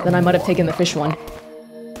place, then I might have taken the fish one.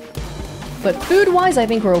 But food-wise, I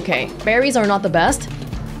think we're okay. Berries are not the best,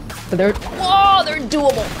 but they're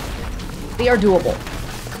doable. They are doable.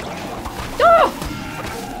 Ah!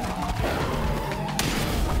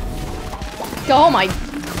 Oh my...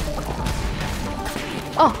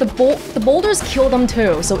 Oh, the boulders kill them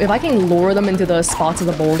too, so if I can lure them into the spots of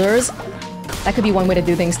the boulders, that could be one way to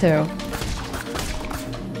do things too.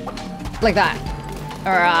 Like that.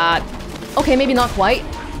 Or, okay, maybe not quite.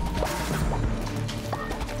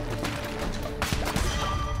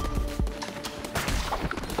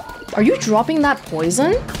 Are you dropping that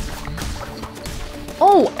poison?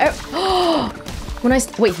 Oh, when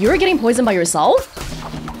wait, you're getting poisoned by yourself?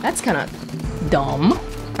 That's kind of dumb.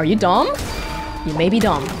 Are you dumb? You may be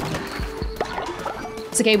dumb.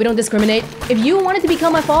 It's okay, we don't discriminate. If you wanted to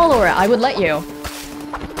become a follower, I would let you.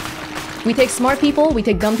 We take smart people, we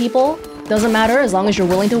take dumb people. Doesn't matter as long as you're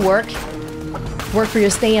willing to work. Work for your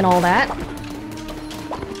stay and all that.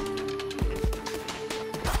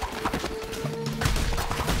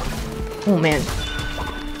 Oh man.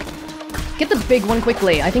 Get the big one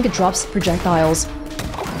quickly. I think it drops projectiles.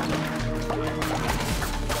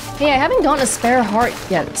 Hey, I haven't gotten a spare heart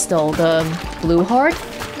yet still. The blue heart.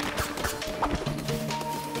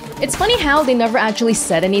 It's funny how they never actually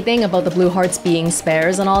said anything about the blue hearts being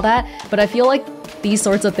spares and all that, but I feel like these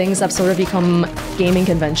sorts of things have sort of become gaming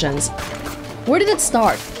conventions. Where did it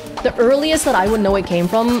start? The earliest that I would know it came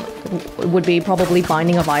from would be probably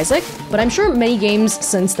Binding of Isaac, but I'm sure many games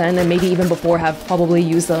since then, and maybe even before, have probably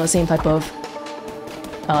used the same type of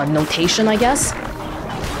notation, I guess.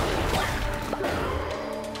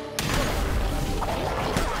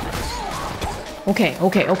 Okay.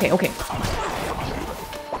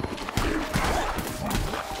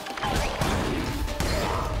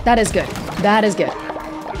 That is good. That is good.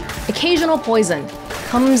 Occasional poison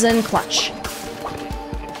comes in clutch.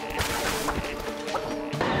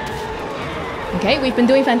 Okay, we've been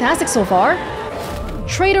doing fantastic so far.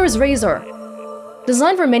 Trader's Razor.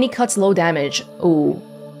 Designed for many cuts, low damage. Ooh.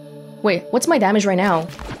 Wait, what's my damage right now?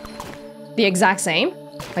 The exact same?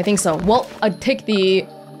 I think so. Well, I'd take the...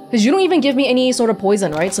 Because you don't even give me any sort of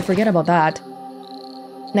poison, right? So forget about that.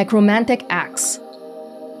 Necromantic Axe.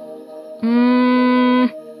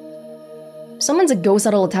 Summons a ghost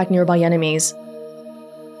that'll attack nearby enemies.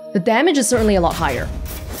 The damage is certainly a lot higher.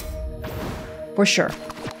 For sure.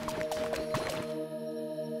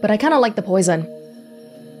 But I kinda like the poison.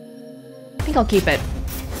 I think I'll keep it.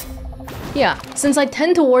 Yeah, since I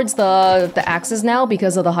tend towards the axes now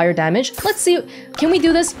because of the higher damage, let's see, can we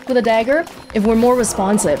do this with a dagger? If we're more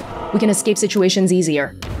responsive, we can escape situations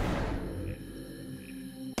easier.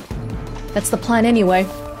 That's the plan anyway.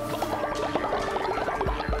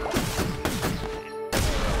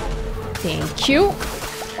 Thank you.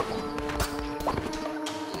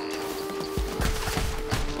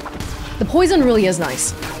 The poison really is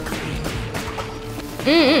nice.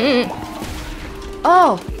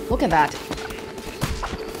 Oh, look at that.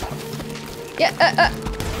 Yeah,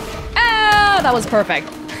 that was perfect.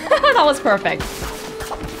 That was perfect.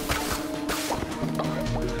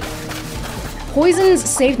 Poisons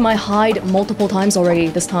saved my hide multiple times already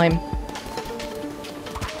this time.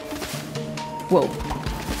 Whoa.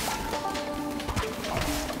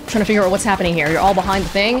 Trying to figure out what's happening here. You're all behind the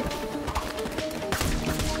thing.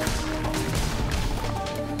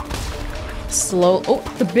 Slow. Oh,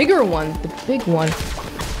 the bigger one. The big one.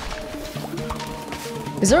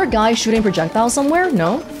 Is there a guy shooting projectiles somewhere?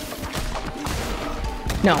 No?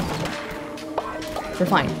 No. We're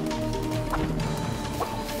fine.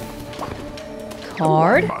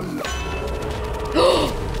 Card.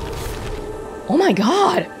 Oh my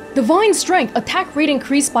god! Divine Strength! Attack rate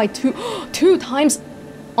increased by two times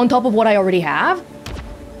on top of what I already have?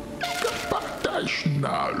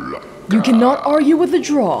 You cannot argue with the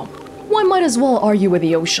draw. One might as well argue with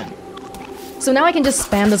the ocean. So now I can just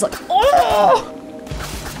spam this like, oh!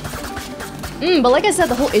 But like I said,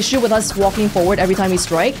 the whole issue with us walking forward every time we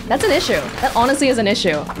strike, that's an issue. That honestly is an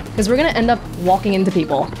issue. Because we're gonna end up walking into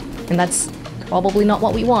people. And that's probably not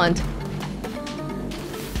what we want.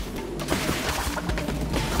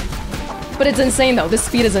 But it's insane though, this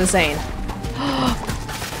speed is insane.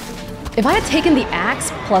 If I had taken the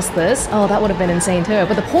axe plus this, oh, that would have been insane too.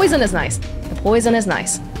 But the poison is nice. The poison is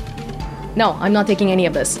nice. No, I'm not taking any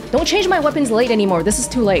of this. Don't change my weapons late anymore. This is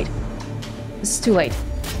too late. This is too late.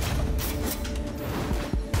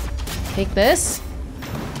 Take this.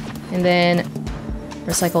 And then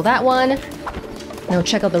recycle that one. Now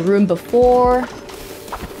check out the room before.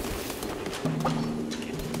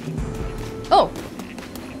 Oh!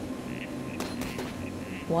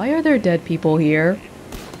 Why are there dead people here?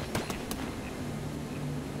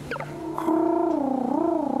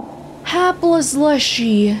 Hapless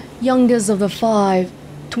Leshy, youngest of the 5.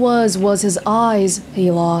 'Twas was his eyes he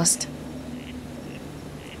lost.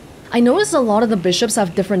 I noticed a lot of the bishops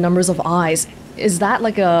have different numbers of eyes. Is that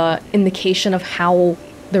like a indication of how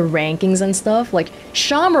their rankings and stuff? Like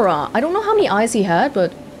Shamara, I don't know how many eyes he had,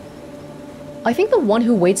 but I think the one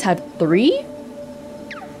who waits had 3?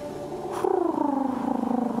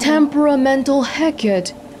 Temperamental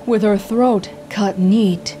Hecate, with her throat cut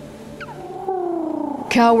neat.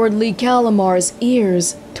 Cowardly Calamar's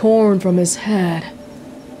ears torn from his head.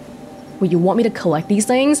 Wait, you want me to collect these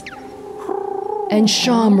things? And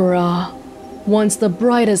Shamara, once the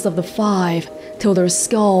brightest of the 5, till their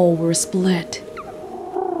skull were split.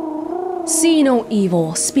 See no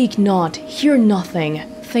evil, speak not, hear nothing,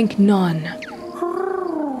 think none.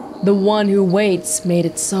 The one who waits made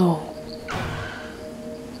it so.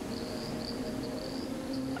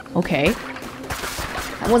 Okay.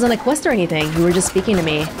 That wasn't a quest or anything, you were just speaking to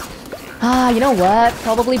me. Ah, you know what?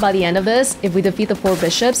 Probably by the end of this, if we defeat the 4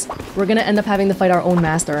 bishops, we're gonna end up having to fight our own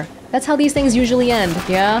master. That's how these things usually end,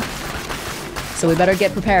 yeah? So we better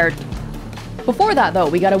get prepared. Before that though,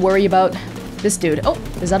 we gotta worry about this dude. Oh,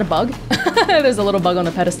 is that a bug? There's a little bug on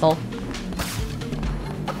the pedestal.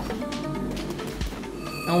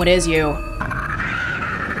 Oh, it is you.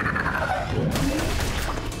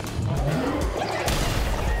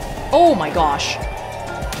 Oh my gosh.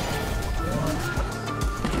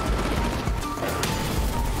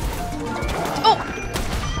 Oh!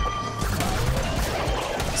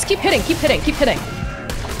 Just keep hitting, keep hitting, keep hitting.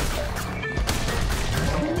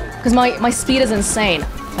 Because my speed is insane.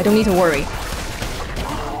 I don't need to worry.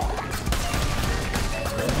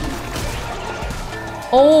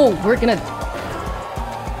 Oh, we're gonna...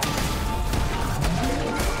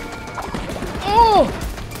 Oh!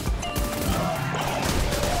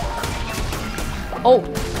 Oh,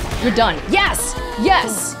 you're done. Yes!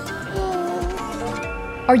 Yes!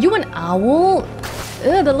 Are you an owl?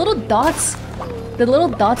 Ugh, the little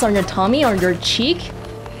dots on your tummy or your cheek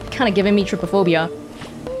kind of giving me trypophobia.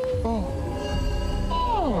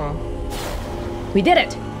 We did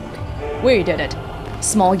it! We did it.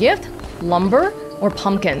 Small gift, lumber, or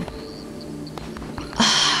pumpkin?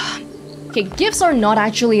 Okay, gifts are not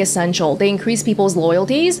actually essential. They increase people's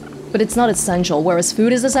loyalties, but it's not essential. Whereas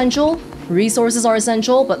food is essential, resources are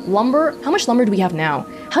essential, but lumber... How much lumber do we have now?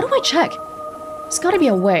 How do I check? There's gotta be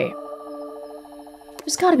a way.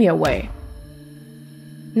 There's gotta be a way.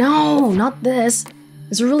 No, not this.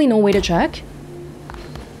 Is there really no way to check?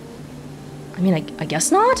 I mean, I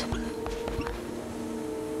guess not?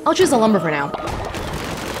 I'll choose the lumber for now.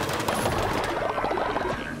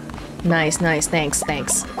 Nice, nice, thanks,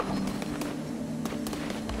 thanks.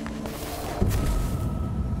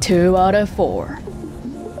 2 out of 4.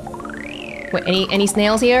 Wait, any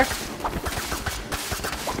snails here?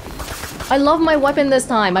 I love my weapon this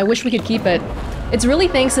time. I wish we could keep it. It's really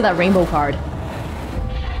thanks to that rainbow card.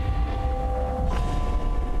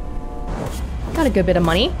 Got a good bit of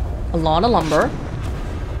money. A lot of lumber.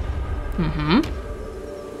 Mm-hmm.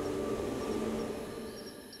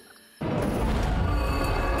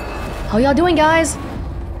 How y'all doing, guys?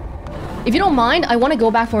 If you don't mind, I want to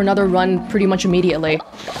go back for another run pretty much immediately.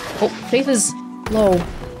 Oh, faith is low.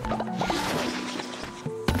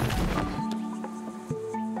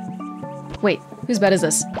 Wait, whose bed is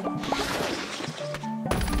this?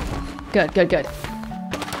 Good, good, good.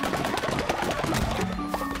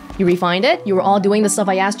 You refined it? You were all doing the stuff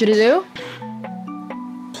I asked you to do?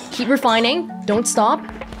 Keep refining. Don't stop.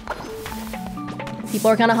 People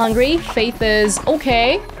are kind of hungry. Faith is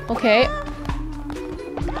okay. Okay.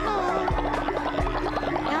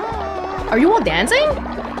 Are you all dancing?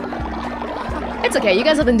 It's okay, you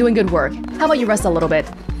guys have been doing good work. How about you rest a little bit?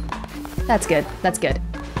 That's good, that's good.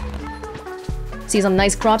 See some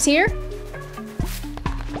nice crops here?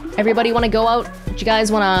 Everybody wanna go out? Do you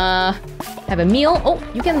guys wanna have a meal? Oh,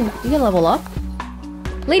 you can level up.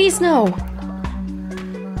 Lady Snow.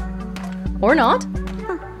 Or not.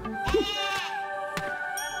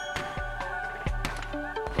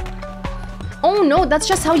 Oh no, that's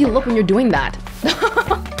just how you look when you're doing that.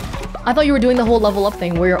 I thought you were doing the whole level up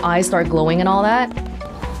thing where your eyes start glowing and all that.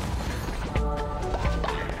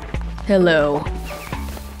 Hello.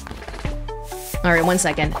 Alright, 1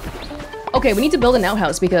 second. Okay, we need to build an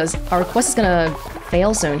outhouse because our quest is gonna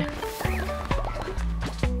fail soon.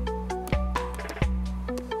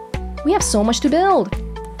 We have so much to build.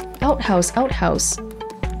 Outhouse, outhouse.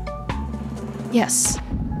 Yes.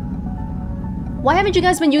 Why haven't you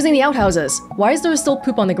guys been using the outhouses? Why is there still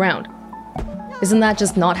poop on the ground? Isn't that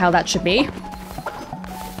just not how that should be?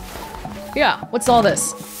 Yeah, what's all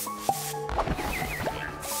this?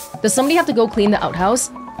 Does somebody have to go clean the outhouse?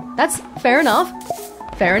 That's fair enough.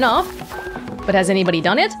 Fair enough. But has anybody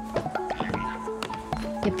done it?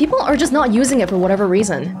 Yeah, people are just not using it for whatever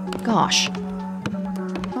reason. Gosh.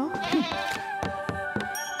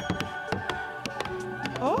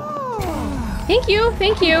 Thank you,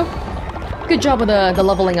 thank you. Good job with the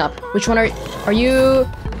leveling up. Which one are you?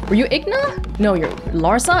 Were you Igna? No, you're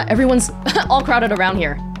Larsa? Everyone's all crowded around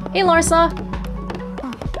here. Hey, Larsa.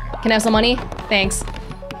 Can I have some money? Thanks.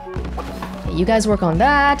 Okay, you guys work on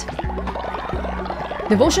that.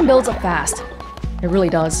 Devotion builds up fast. It really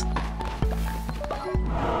does.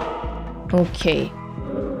 Okay.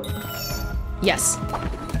 Yes.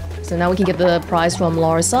 So now we can get the prize from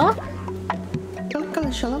Larsa.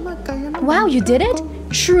 Wow, you did it?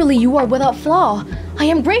 Truly, you are without flaw. I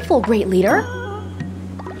am grateful, great leader.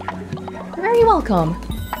 Very welcome.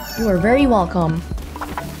 You are very welcome.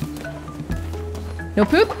 No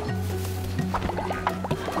poop?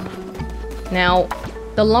 Now,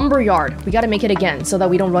 the lumber yard. We gotta make it again so that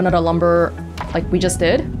we don't run out of lumber like we just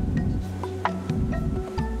did.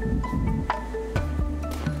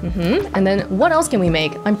 And then what else can we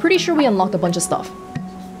make? I'm pretty sure we unlocked a bunch of stuff.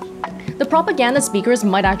 The propaganda speakers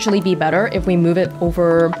might actually be better if we move it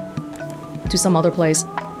over to some other place.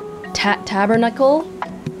 Tabernacle?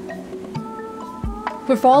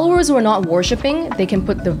 For followers who are not worshipping, they can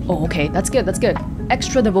put the... Oh, okay, that's good, that's good.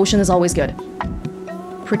 Extra devotion is always good.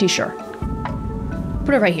 Pretty sure.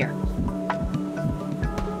 Put it right here.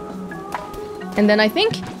 And then I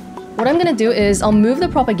think what I'm gonna do is I'll move the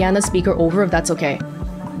propaganda speaker over if that's okay.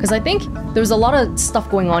 Because I think there's a lot of stuff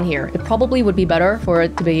going on here. It probably would be better for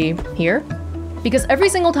it to be here. Because every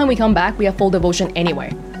single time we come back, we have full devotion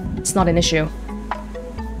anyway. It's not an issue.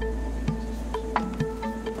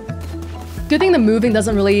 Good thing the moving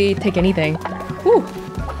doesn't really take anything. Whew.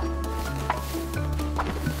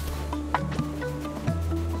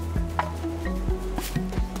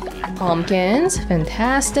 Pumpkins,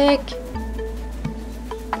 fantastic.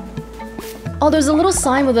 Oh, there's a little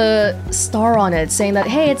sign with a star on it saying that,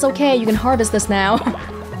 hey, it's okay, you can harvest this now.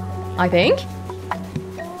 I think.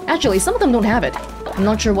 Actually, some of them don't have it. I'm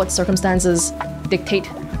not sure what circumstances dictate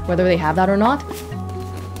whether they have that or not.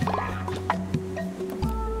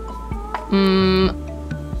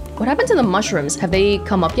 What happened to the mushrooms? Have they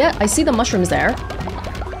come up yet? I see the mushrooms there.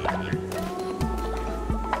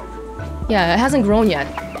 Yeah, it hasn't grown yet.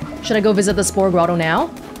 Should I go visit the Spore Grotto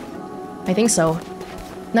now? I think so.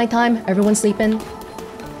 Nighttime, everyone's sleeping.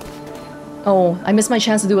 Oh, I missed my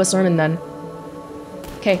chance to do a sermon then.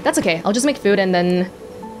 Okay, that's okay. I'll just make food and then...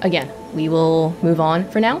 Again, we will move on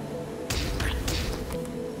for now.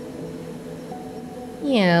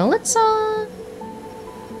 Yeah, let's,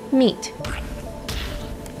 meat.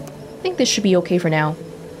 I think this should be okay for now.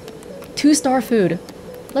 2-star food.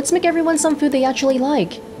 Let's make everyone some food they actually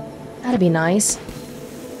like. That'd be nice.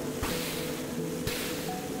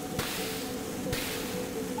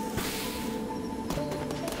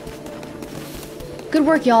 Good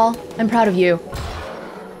work, y'all. I'm proud of you.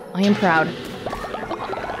 I am proud.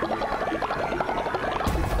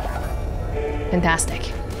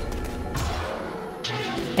 Fantastic.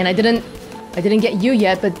 And I didn't get you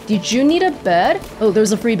yet, but did you need a bed? Oh,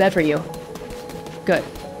 there's a free bed for you. Good.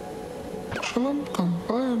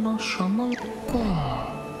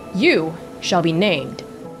 You shall be named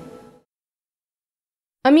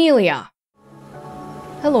Amelia.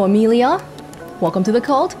 Hello, Amelia. Welcome to the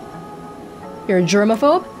cult. You're a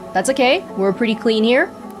germaphobe? That's okay, we're pretty clean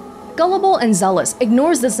here. Gullible and zealous,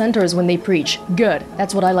 ignores dissenters when they preach. Good,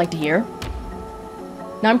 that's what I like to hear.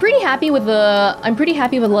 Now I'm pretty happy with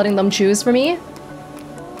letting them choose for me.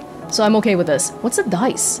 So I'm okay with this. What's a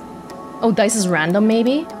dice? Oh, dice is random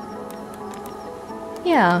maybe?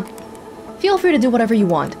 Yeah. Feel free to do whatever you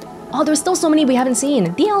want. Oh, there's still so many we haven't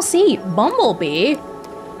seen. DLC, Bumblebee,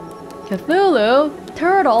 Cthulhu,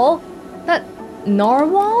 Turtle, that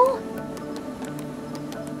Narwhal?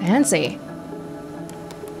 Fancy.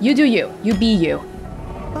 You do you. You be you.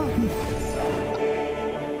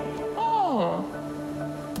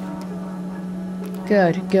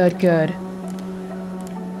 Good, good, good.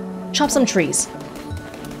 Chop some trees.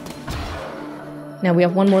 Now we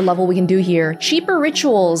have one more level we can do here. Cheaper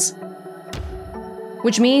rituals.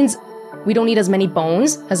 Which means we don't need as many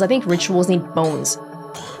bones, as I think rituals need bones.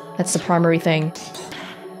 That's the primary thing.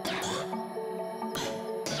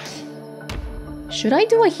 Should I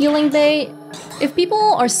do a healing bay? If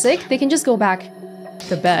people are sick, they can just go back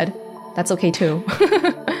to bed. That's okay too.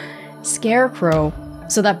 Scarecrow,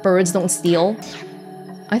 so that birds don't steal.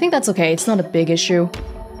 I think that's okay, it's not a big issue.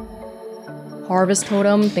 harvest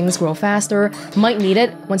totem, things grow faster. Might need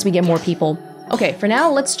it once we get more people. Okay, for now,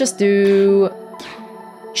 let's just do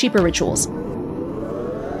cheaper rituals.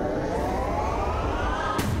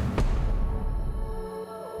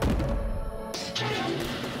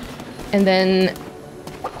 And then,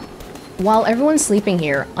 while everyone's sleeping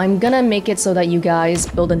here, I'm gonna make it so that you guys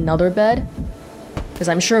build another bed. Because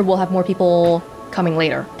I'm sure we'll have more people coming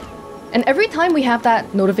later. And every time we have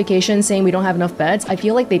that notification saying we don't have enough beds, I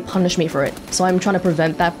feel like they punish me for it. So I'm trying to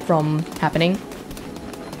prevent that from happening.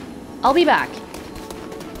 I'll be back.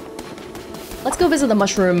 Let's go visit the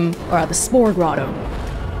mushroom, or the spore grotto.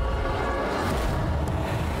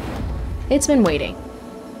 It's been waiting.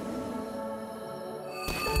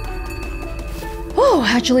 Oh,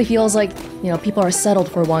 actually feels like, you know, people are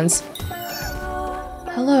settled for once.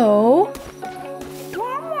 Hello?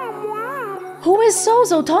 Who is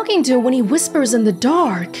Sozo talking to when he whispers in the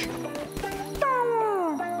dark?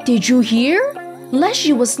 Did you hear?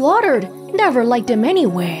 Leshy was slaughtered. Never liked him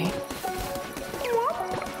anyway.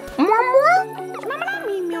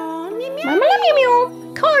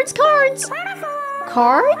 Cards, cards!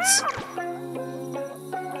 Cards?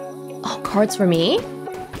 Oh, cards for me?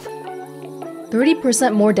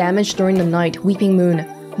 30% more damage during the night, Weeping Moon.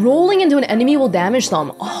 Rolling into an enemy will damage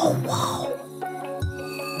them. Oh, wow.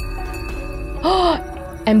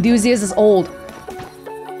 Enthusiast is old.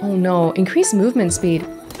 Oh no, increased movement speed.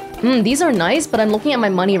 These are nice, but I'm looking at my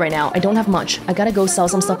money right now. I don't have much. I gotta go sell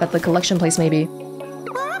some stuff at the collection place maybe.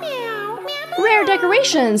 Rare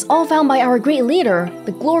decorations, all found by our great leader,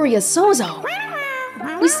 the glorious Sozo.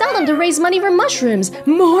 We sell them to raise money for mushrooms.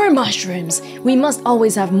 More mushrooms. We must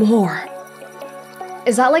always have more.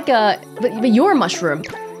 Is that like a... But you're a mushroom.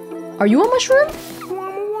 Are you a mushroom?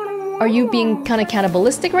 Are you being kind of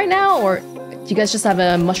cannibalistic right now? Or do you guys just have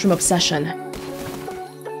a mushroom obsession?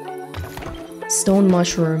 Stone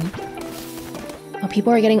mushroom. Oh,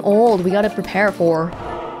 people are getting old. We gotta prepare for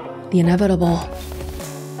the inevitable.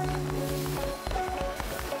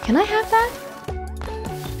 Can I have that?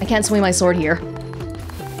 I can't swing my sword here.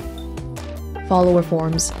 Follower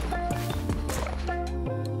forms.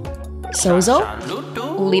 Sozo?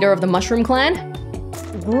 Leader of the Mushroom Clan?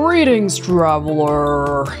 Greetings,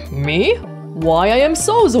 traveler. Me? Why, I am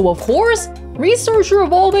Sozo, of course! Researcher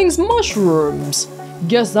of all things mushrooms.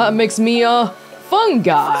 Guess that makes me a fun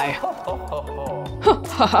guy.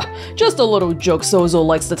 Just a little joke Sozo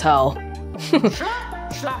likes to tell.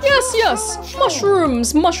 Yes,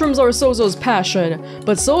 mushrooms! Mushrooms are Sozo's passion,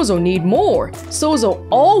 but Sozo need more. Sozo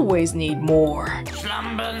always need more.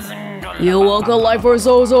 You walk a life for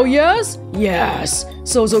Sozo, yes? Yes.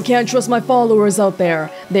 Sozo can't trust my followers out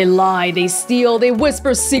there. They lie, they steal, they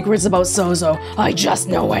whisper secrets about Sozo. I just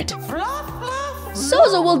know it.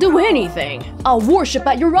 Sozo will do anything. I'll worship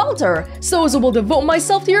at your altar. Sozo will devote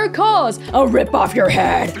myself to your cause. I'll rip off your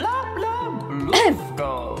head.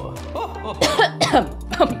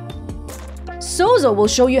 Sozo will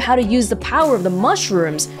show you how to use the power of the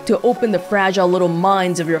mushrooms to open the fragile little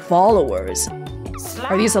minds of your followers.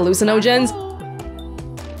 Are these hallucinogens?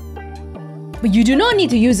 But you do not need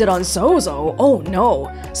to use it on Sozo. Oh no,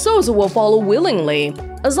 Sozo will follow willingly.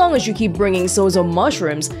 As long as you keep bringing Sozo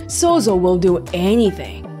mushrooms, Sozo will do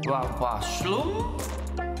anything.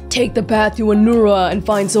 Take the path to Anura and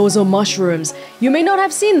find Sozo mushrooms. You may not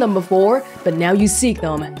have seen them before, but now you seek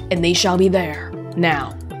them, and they shall be there.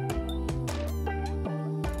 Now.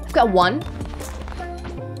 I've got one.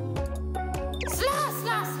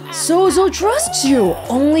 Sozo trusts you!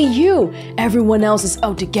 Only you! Everyone else is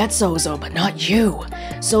out to get Sozo, but not you.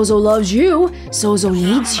 Sozo loves you. Sozo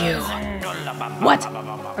needs you. What?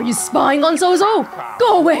 Are you spying on Sozo?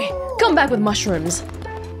 Go away! Come back with mushrooms.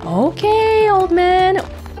 Okay, old man.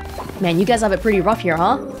 Man, you guys have it pretty rough here,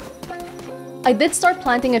 huh? I did start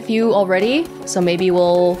planting a few already, so maybe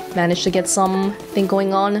we'll manage to get something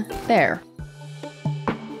going on there.